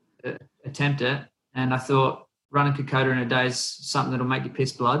money to attempt it? And I thought, running Kokoda in a day is something that'll make you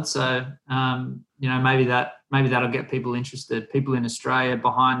piss blood. So, maybe that'll get people interested, people in Australia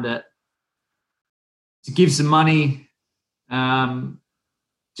behind it, to give some money,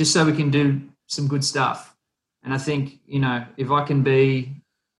 just so we can do some good stuff. And I think, if I can be,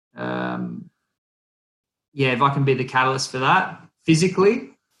 if I can be the catalyst for that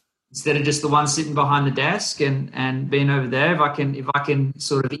physically, instead of just the one sitting behind the desk and being over there, if I can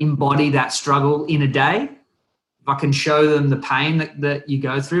sort of embody that struggle in a day, if I can show them the pain that you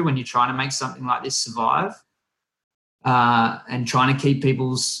go through when you're trying to make something like this survive, and trying to keep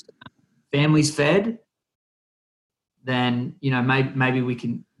people's families fed, then maybe we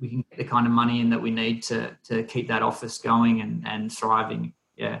can get the kind of money in that we need to keep that office going and thriving.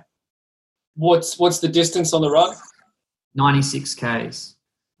 Yeah. What's the distance on the run? 96 Ks.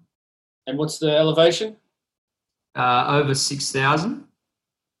 And what's the elevation? Over 6,000.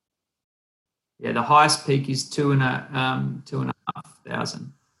 Yeah, the highest peak is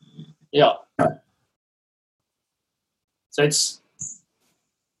 2,500. Yeah. So it's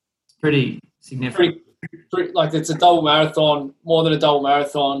pretty significant. Pretty, like it's a double marathon, more than a double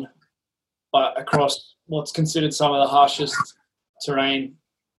marathon, but across what's considered some of the harshest terrain.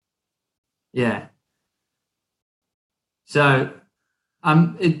 Yeah. So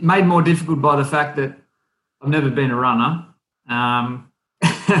it made more difficult by the fact that I've never been a runner. My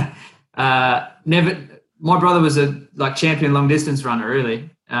brother was a champion long distance runner, really.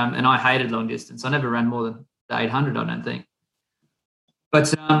 and I hated long distance. I never ran more than the 800, I don't think.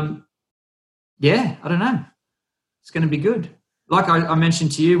 But yeah, I don't know. It's going to be good. Like I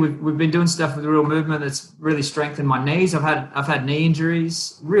mentioned to you, we've been doing stuff with the Real Movement that's really strengthened my knees. I've had knee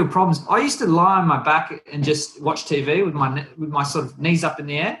injuries, real problems. I used to lie on my back and just watch TV with my sort of knees up in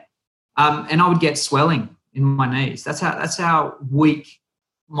the air, and I would get swelling in my knees. That's how weak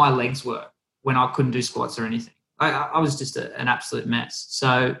my legs were when I couldn't do squats or anything. I was just an absolute mess.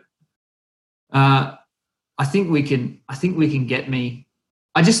 So I think we can get me.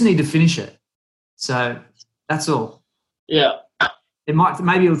 I just need to finish it. So that's all. Yeah.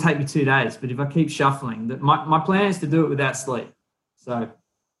 Maybe it'll take me 2 days, but if I keep shuffling, my plan is to do it without sleep. So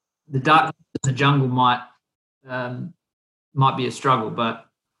the darkness of the jungle might be a struggle, but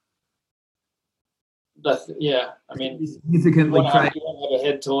yeah, I mean, significantly you want to have a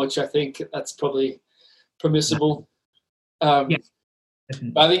head torch. I think that's probably permissible. Yeah.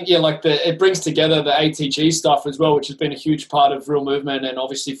 I think it brings together the ATG stuff as well, which has been a huge part of Real Movement, and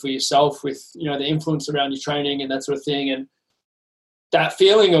obviously for yourself with the influence around your training and that sort of thing, and that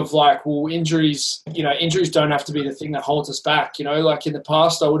feeling of like, well, injuries don't have to be the thing that holds us back. Like in the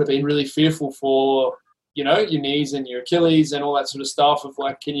past, I would have been really fearful for your knees and your Achilles and all that sort of stuff of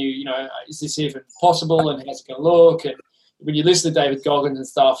like, can you is this even possible and how's it going to look? And when you listen to David Goggins and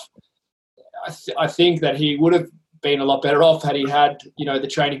stuff, I think that he would have been a lot better off had he had the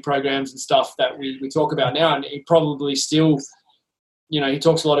training programs and stuff that we talk about now, and he probably still he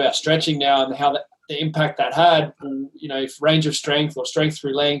talks a lot about stretching now and how the impact that had. If range of strength or strength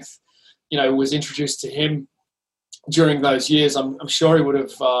through length was introduced to him during those years, I'm sure he would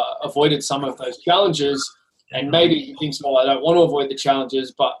have avoided some of those challenges. And maybe he thinks, well, I don't want to avoid the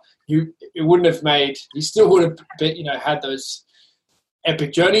challenges, but he still would have had those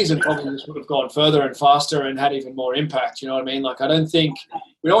epic journeys and probably just would have gone further and faster and had even more impact. You know what I mean? Like, I don't think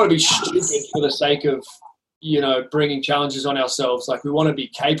we don't want to be stupid for the sake of, bringing challenges on ourselves. Like, we want to be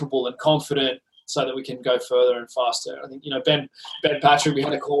capable and confident so that we can go further and faster. I think, Ben Patrick, we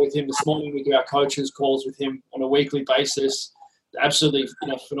had a call with him this morning. We do our coaches calls with him on a weekly basis. Absolutely,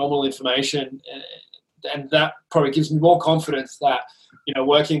 phenomenal information. And that probably gives me more confidence that,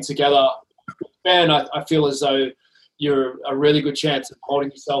 working together, Ben, I feel as though you're a really good chance of holding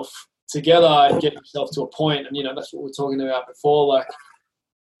yourself together and getting yourself to a point. And, that's what we were talking about before. Like,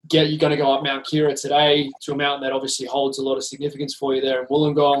 you're going to go up Mount Kira today, to a mountain that obviously holds a lot of significance for you there in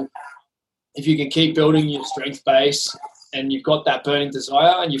Wollongong. If you can keep building your strength base and you've got that burning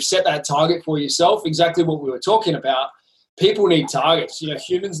desire and you've set that target for yourself, exactly what we were talking about, people need targets.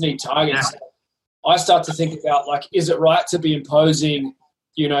 Humans need targets. Yeah. I start to think about, like, is it right to be imposing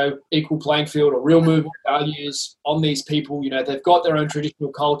equal playing field or Real Movement values on these people? They've got their own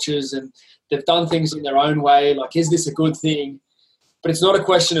traditional cultures and they've done things in their own way. Like, is this a good thing? But it's not a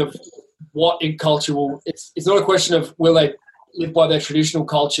question of what in culture it's not a question of will they live by their traditional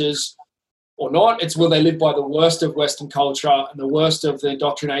cultures or not. It's will they live by the worst of Western culture and the worst of the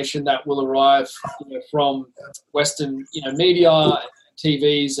indoctrination that will arrive from Western media,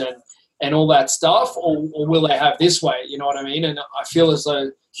 TVs and all that stuff, or will they have this way? You know what I mean? And I feel as though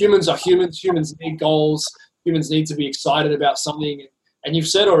humans are humans. Humans need goals. Humans need to be excited about something. And you've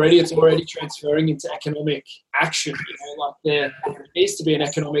said already, it's already transferring into economic action. Like there needs to be an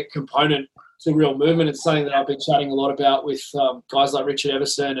economic component to Real Movement. It's something that I've been chatting a lot about with guys like Richard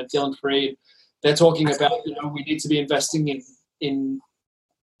Everson and Dylan Freed. They're talking about, we need to be investing in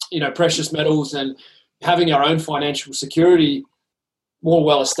precious metals and having our own financial security more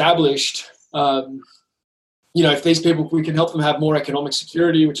well established. If these people, we can help them have more economic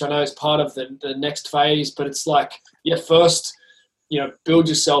security, which I know is part of the next phase. But it's like, first, build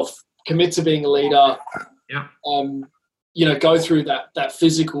yourself, commit to being a leader. Yeah. Go through that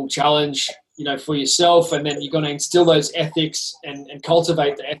physical challenge, for yourself, and then you're going to instill those ethics and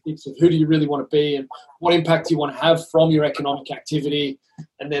cultivate the ethics of who do you really want to be and what impact do you want to have from your economic activity,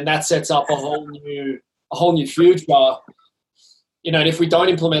 and then that sets up a whole new future. And if we don't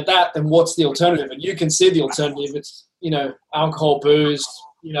implement that, then what's the alternative? And you can see the alternative. It's alcohol, booze,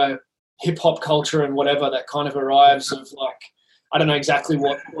 hip hop culture, and whatever that kind of arrives. Of like, I don't know exactly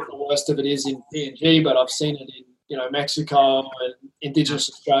what the worst of it is in PNG, but I've seen it in Mexico and Indigenous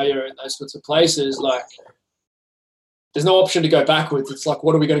Australia and those sorts of places. Like, there's no option to go backwards. It's like,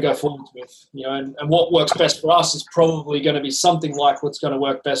 what are we going to go forward with? And what works best for us is probably going to be something like what's going to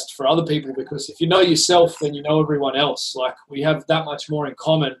work best for other people, because if you know yourself, then you know everyone else. Like, we have that much more in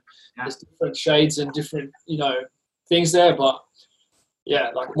common. Yeah. There's different shades and different, things there. But,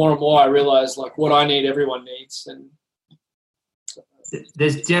 yeah, like more and more I realize, like, what I need, everyone needs. And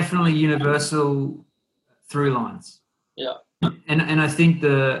there's definitely universal through lines. Yeah. And I think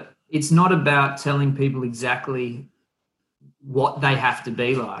it's not about telling people exactly what they have to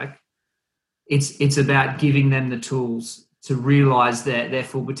be like. It's about giving them the tools to realize their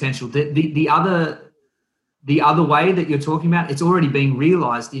full potential. The other way that you're talking about, it's already being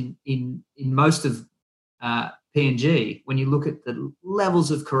realized in most of PNG. When you look at the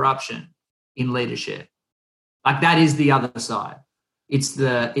levels of corruption in leadership, like that is the other side. It's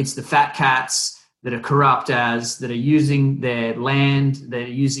the fat cats that are corrupt that are using their land, that are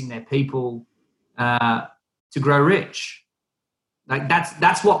using their people to grow rich. Like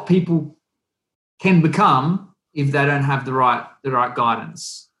that's what people can become if they don't have the right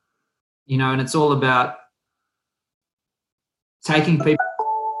guidance, and it's all about taking people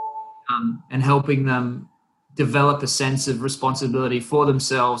and helping them develop a sense of responsibility for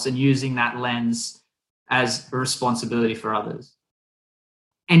themselves and using that lens as a responsibility for others.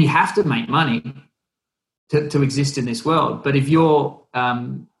 And you have to make money to exist in this world. But if you're,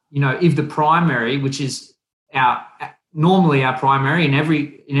 if the primary, which is normally our primary in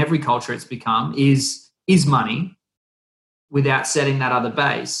every culture it's become is money, without setting that other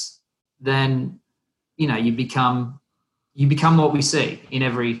base, then you become what we see in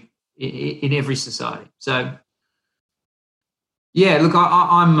every society. So yeah, look,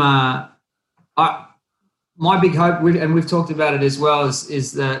 my big hope, and we've talked about it as well,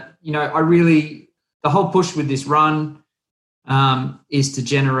 is that the whole push with this run is to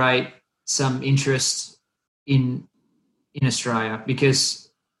generate some interest in Australia, because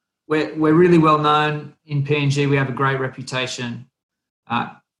we're really well known in PNG. We have a great reputation,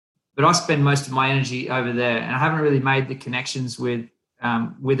 but I spend most of my energy over there, and I haven't really made the connections with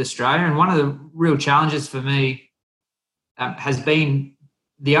Australia. And one of the real challenges for me has been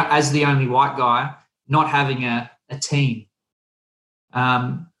as the only white guy, not having a team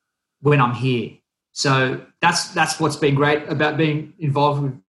when I'm here. So that's what's been great about being involved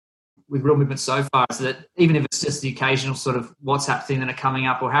with Real Movement so far, is that even if it's just the occasional sort of WhatsApp thing that are coming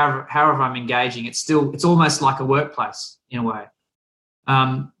up, or however I'm engaging, it's almost like a workplace in a way.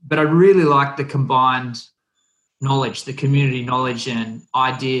 But I really like the combined knowledge, the community knowledge and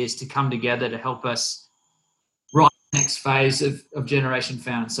ideas to come together to help us write the next phase of Generation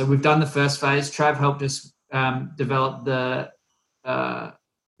Found. So we've done the first phase. Trav helped us develop the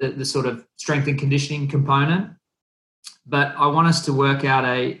sort of strength and conditioning component. But I want us to work out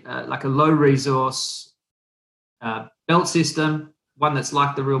a low resource belt system, one that's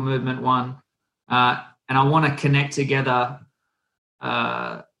like the Real Movement one, and I want to connect together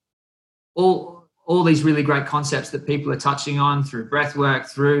all these really great concepts that people are touching on through breath work,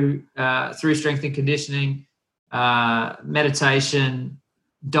 through strength and conditioning, meditation,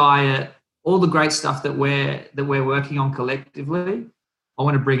 diet, all the great stuff that we're working on collectively. I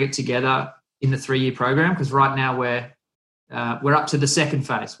want to bring it together in the 3-year program, because right now we're up to the second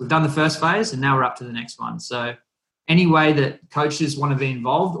phase. We've done the first phase, and now we're up to the next one. So any way that coaches want to be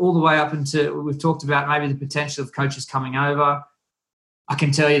involved, all the way up into, we've talked about maybe the potential of coaches coming over. I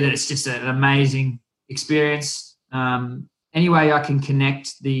can tell you that it's just an amazing experience. Any way I can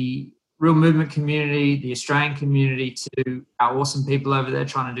connect the Real Movement community, the Australian community, to our awesome people over there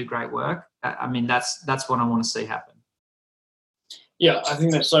trying to do great work, I mean, that's what I want to see happen. Yeah, I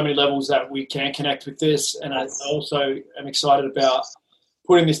think there's so many levels that we can connect with this, and I also am excited about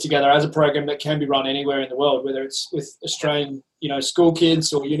putting this together as a program that can be run anywhere in the world, whether it's with Australian, school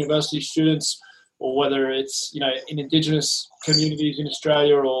kids or university students, or whether it's, in Indigenous communities in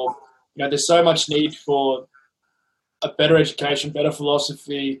Australia, or, there's so much need for a better education, better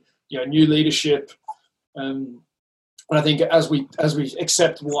philosophy, new leadership. And I think as we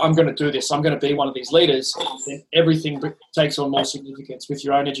accept, well, I'm going to do this, I'm going to be one of these leaders, then everything takes on more significance, with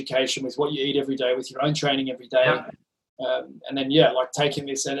your own education, with what you eat every day, with your own training every day. Yeah. And then, taking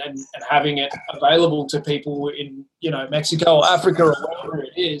this and having it available to people in, Mexico or Africa or wherever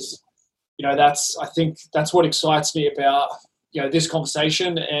it is, I think that's what excites me about, this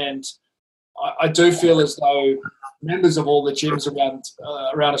conversation. And I do feel as though members of all the gyms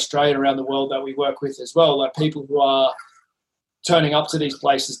around Australia and around the world that we work with as well, like people who are turning up to these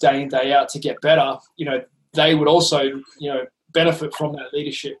places day in, day out to get better, they would also, benefit from that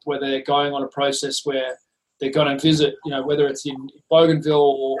leadership, where they're going on a process where they're going to visit, whether it's in Bougainville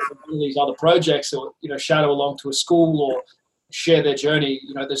or one of these other projects, or, shadow along to a school or share their journey.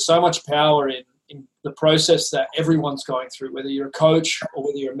 There's so much power in the process that everyone's going through, whether you're a coach or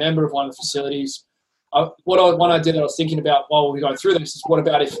whether you're a member of one of the facilities. One idea that I was thinking about while we were going through this is, what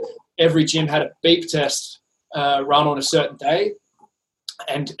about if every gym had a beep test run on a certain day,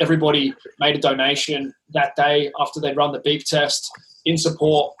 and everybody made a donation that day after they'd run the beep test in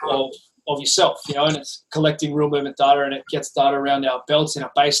support of of yourself, and it's collecting real movement data, and it gets data around our belts and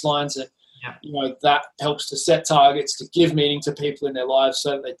our baselines, and that helps to set targets, to give meaning to people in their lives,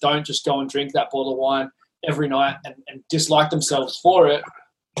 so that they don't just go and drink that bottle of wine every night and dislike themselves for it.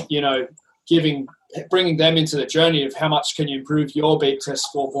 Bringing them into the journey of how much can you improve your beep test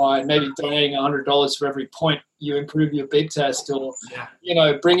score by maybe donating $100 for every point you improve your beep test, or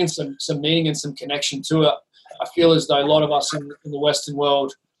bringing some meaning and some connection to it. I feel as though a lot of us in the Western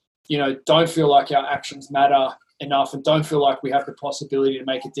world, don't feel like our actions matter enough, and don't feel like we have the possibility to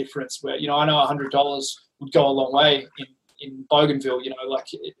make a difference. Where I know $100 would go a long way in Bougainville.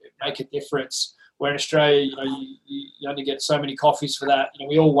 It make a difference. Where in Australia, you only get so many coffees for that.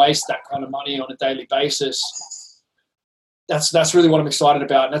 We all waste that kind of money on a daily basis. That's really what I'm excited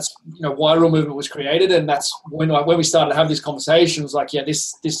about, and that's why Real Movement was created. And that's when we started to have these conversations.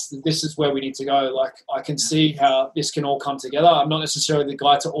 This is where we need to go. I can see how this can all come together. I'm not necessarily the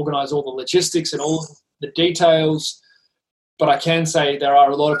guy to organize all the logistics and all the details, but I can say there are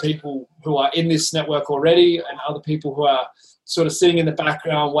a lot of people who are in this network already, and other people who are sort of sitting in the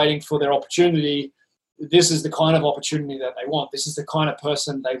background waiting for their opportunity. This is the kind of opportunity that they want. This is the kind of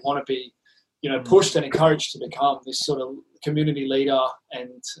person they want to be, pushed and encouraged to become, this sort of community leader,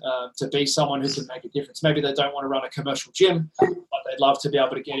 and to be someone who can make a difference. Maybe they don't want to run a commercial gym, but they'd love to be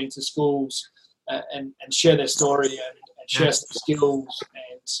able to get into schools and share their story and share some skills,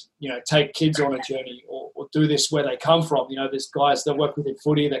 and take kids on a journey, or do this where they come from. There's guys that work within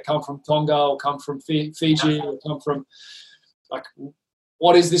footy that come from Tonga, or come from Fiji, or come from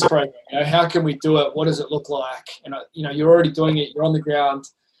what is this program? How can we do it? What does it look like? And you're already doing it. You're on the ground.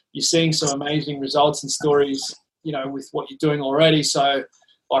 You're seeing some amazing results and stories, with what you're doing already. So,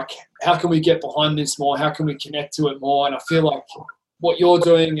 how can we get behind this more? How can we connect to it more? And I feel like what you're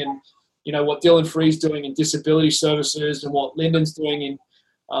doing, and what Dylan Free's doing in disability services, and what Lyndon's doing in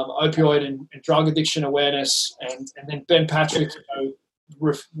opioid and drug addiction awareness, and then Ben Patrick,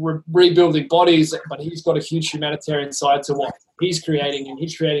 rebuilding bodies, but he's got a huge humanitarian side to what he's creating, and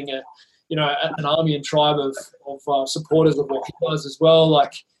he's creating an army and tribe of supporters of what he does as well.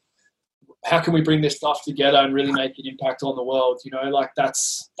 How can we bring this stuff together and really make an impact on the world?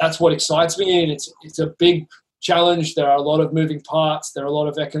 That's what excites me, and it's a big challenge. There are a lot of moving parts. There are a lot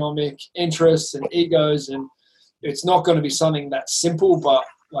of economic interests and egos, and it's not going to be something that's simple. But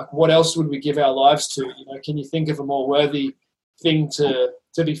what else would we give our lives to? Can you think of a more worthy thing to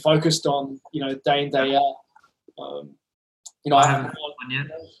be focused on, day in, day out? I haven't found one yet.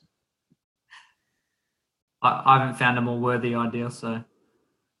 I haven't found a more worthy ideal, so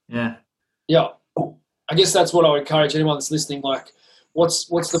yeah. Yeah, I guess that's what I would encourage anyone that's listening. What's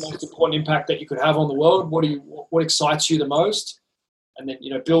the most important impact that you could have on the world? What excites you the most? And then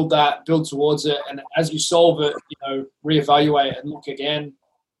build towards it. And as you solve it, reevaluate and look again.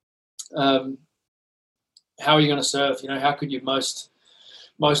 How are you going to serve? How could you most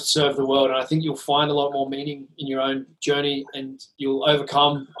serve the world? And I think you'll find a lot more meaning in your own journey, and you'll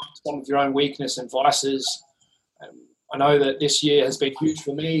overcome some of your own weakness and vices. I know that this year has been huge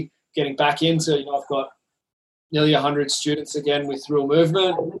for me, getting back into, I've got nearly 100 students again with Real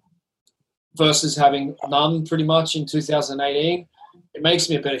Movement versus having none pretty much in 2018. It makes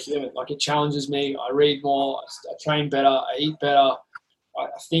me a better human. It challenges me. I read more, I train better, I eat better, I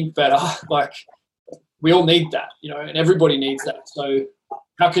think better. We all need that, and everybody needs that. So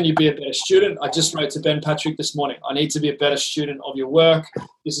how can you be a better student? I just wrote to Ben Patrick this morning. I need to be a better student of your work.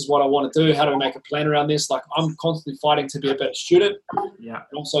 This is what I want to do. How do we make a plan around this? I'm constantly fighting to be a better student, and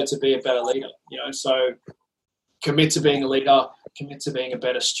also to be a better leader. So commit to being a leader, commit to being a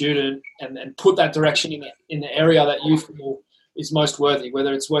better student, and put that direction in the area that you feel is most worthy.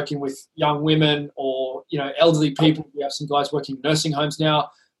 Whether it's working with young women or elderly people. We have some guys working in nursing homes now.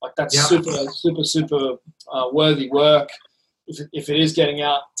 That's super worthy work. If it is getting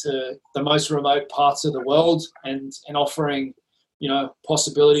out to the most remote parts of the world and offering,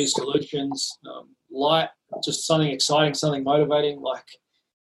 possibilities, solutions, light, just something exciting, something motivating,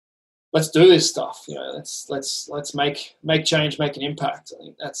 let's do this stuff. Let's make change, make an impact. I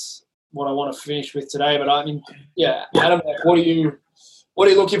think that's what I want to finish with today. But Adam, what are you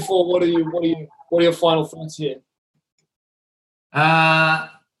looking for? What are your final thoughts here?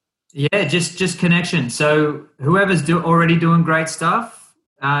 Yeah, just connection. So whoever's already doing great stuff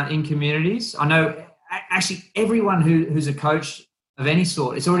in communities, I know actually everyone who's a coach of any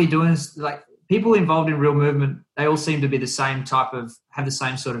sort is already doing this. People involved in Real Movement, they all seem to be have the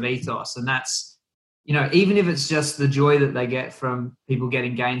same sort of ethos, and that's even if it's just the joy that they get from people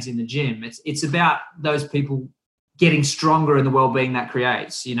getting gains in the gym, it's about those people getting stronger and the well-being that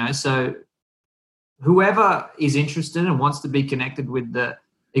creates. So whoever is interested and wants to be connected with the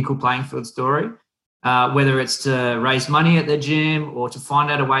equal playing field story, whether it's to raise money at their gym or to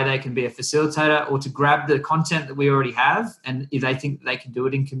find out a way they can be a facilitator or to grab the content that we already have. And if they think they can do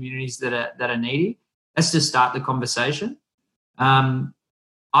it in communities that are needy, let's just start the conversation. I'm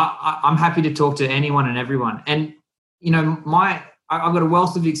happy to talk to anyone and everyone. And, you know, I've got a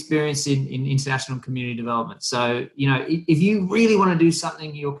wealth of experience in international community development. So, you know, if you really want to do something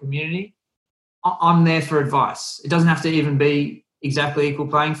in your community, I'm there for advice. It doesn't have to even be exactly equal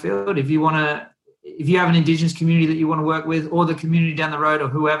playing field. If you have an Indigenous community that you want to work with, or the community down the road, or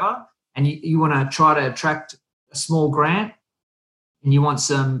whoever, and you want to try to attract a small grant and you want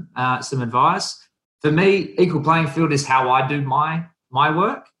some advice, for me, equal playing field is how I do my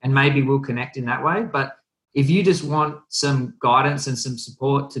work, and maybe we'll connect in that way. But if you just want some guidance and some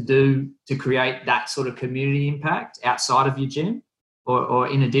support to create that sort of community impact outside of your gym or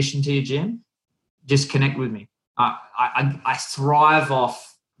in addition to your gym, just connect with me. I thrive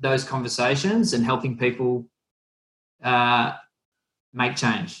off those conversations and helping people make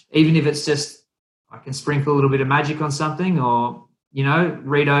change. Even if it's just I can sprinkle a little bit of magic on something, or, you know,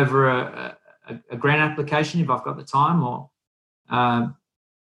 read over a grant application if I've got the time, or I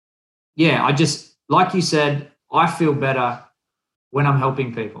just, like you said, I feel better when I'm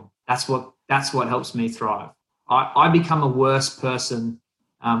helping people. That's what helps me thrive. I become a worse person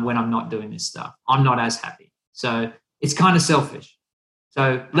when I'm not doing this stuff. I'm not as happy. So it's kind of selfish.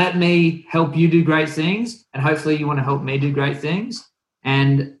 So let me help you do great things, and hopefully you want to help me do great things.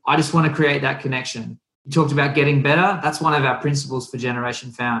 And I just want to create that connection. You talked about getting better. That's one of our principles for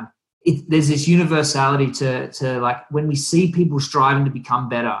Generation Found. There's this universality to like when we see people striving to become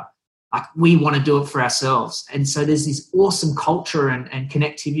better, like we want to do it for ourselves. And so there's this awesome culture and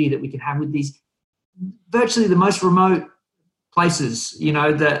connectivity that we can have with these virtually the most remote places, you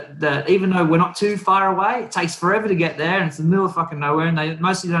know, that even though we're not too far away, it takes forever to get there, and it's in the middle of fucking nowhere, and they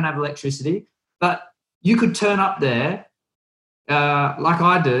mostly don't have electricity. But you could turn up there like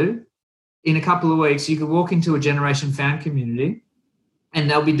I do in a couple of weeks. You could walk into a Generation Found community and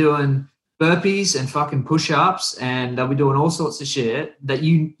they'll be doing burpees and fucking push-ups, and they'll be doing all sorts of shit that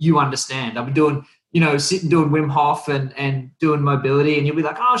you understand. They'll be doing, you know, sitting doing Wim Hof and doing mobility, and you'll be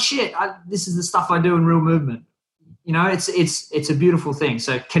like, oh shit, this is the stuff I do in real movement. You know, it's a beautiful thing.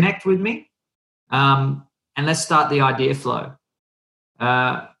 So connect with me, and let's start the idea flow.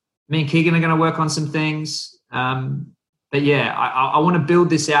 Me and Keegan are going to work on some things. But yeah, I want to build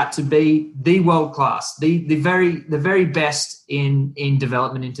this out to be the world class, the very best in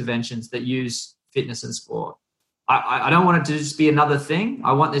development interventions that use fitness and sport. I don't want it to just be another thing.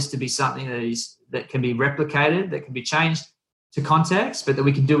 I want this to be something that can be replicated, that can be changed to context, but that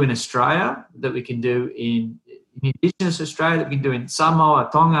we can do in Australia, that we can do in Indigenous Australia, that we can do in Samoa,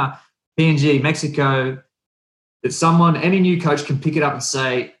 Tonga, PNG, Mexico. That any new coach can pick it up and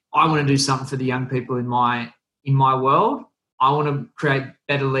say, I want to do something for the young people in my world. I want to create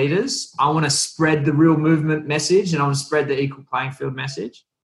better leaders. I want to spread the real movement message, and I want to spread the equal playing field message,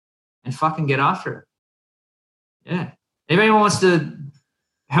 and fucking get after it. Yeah. If anyone wants to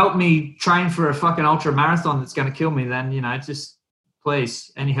help me train for a fucking ultra marathon that's going to kill me, then, you know, just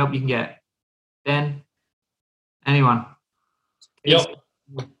please, any help you can get. Ben, anyone. Yep.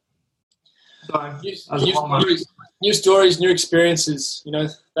 Sorry. New stories, new experiences. You know,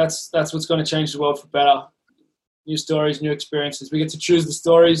 that's what's going to change the world for better. New stories, new experiences. We get to choose the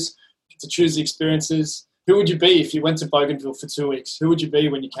stories, get to choose the experiences. Who would you be if you went to Bougainville for 2 weeks? Who would you be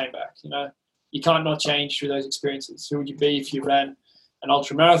when you came back? You know, you can't not change through those experiences. Who would you be if you ran an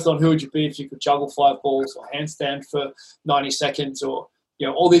ultra marathon? Who would you be if you could juggle 5 balls or handstand for 90 seconds? Or, you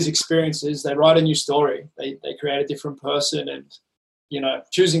know, all these experiences, they write a new story. They create a different person, and, you know,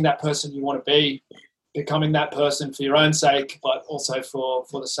 choosing that person you want to be, becoming that person for your own sake, but also for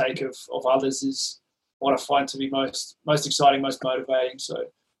the sake of others is what I find to be most exciting, most motivating. So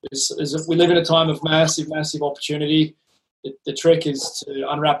we live in a time of massive, massive opportunity. The trick is to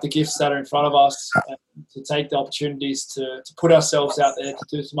unwrap the gifts that are in front of us, and to take the opportunities to put ourselves out there, to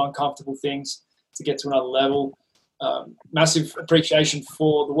do some uncomfortable things, to get to another level. Massive appreciation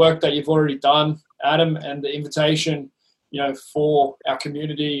for the work that you've already done, Adam, and the invitation, you know, for our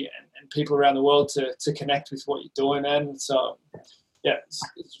community and people around the world to connect with what you're doing. And so, yeah,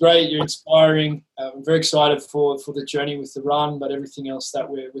 it's great. You're inspiring. I'm very excited for the journey with the run, but everything else that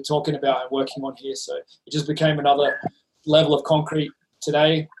we're talking about and working on here. So it just became another level of concrete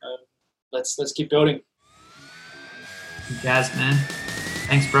today. Let's keep building. Jazz, man.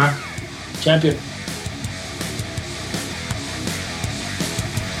 Thanks, bro. Champion.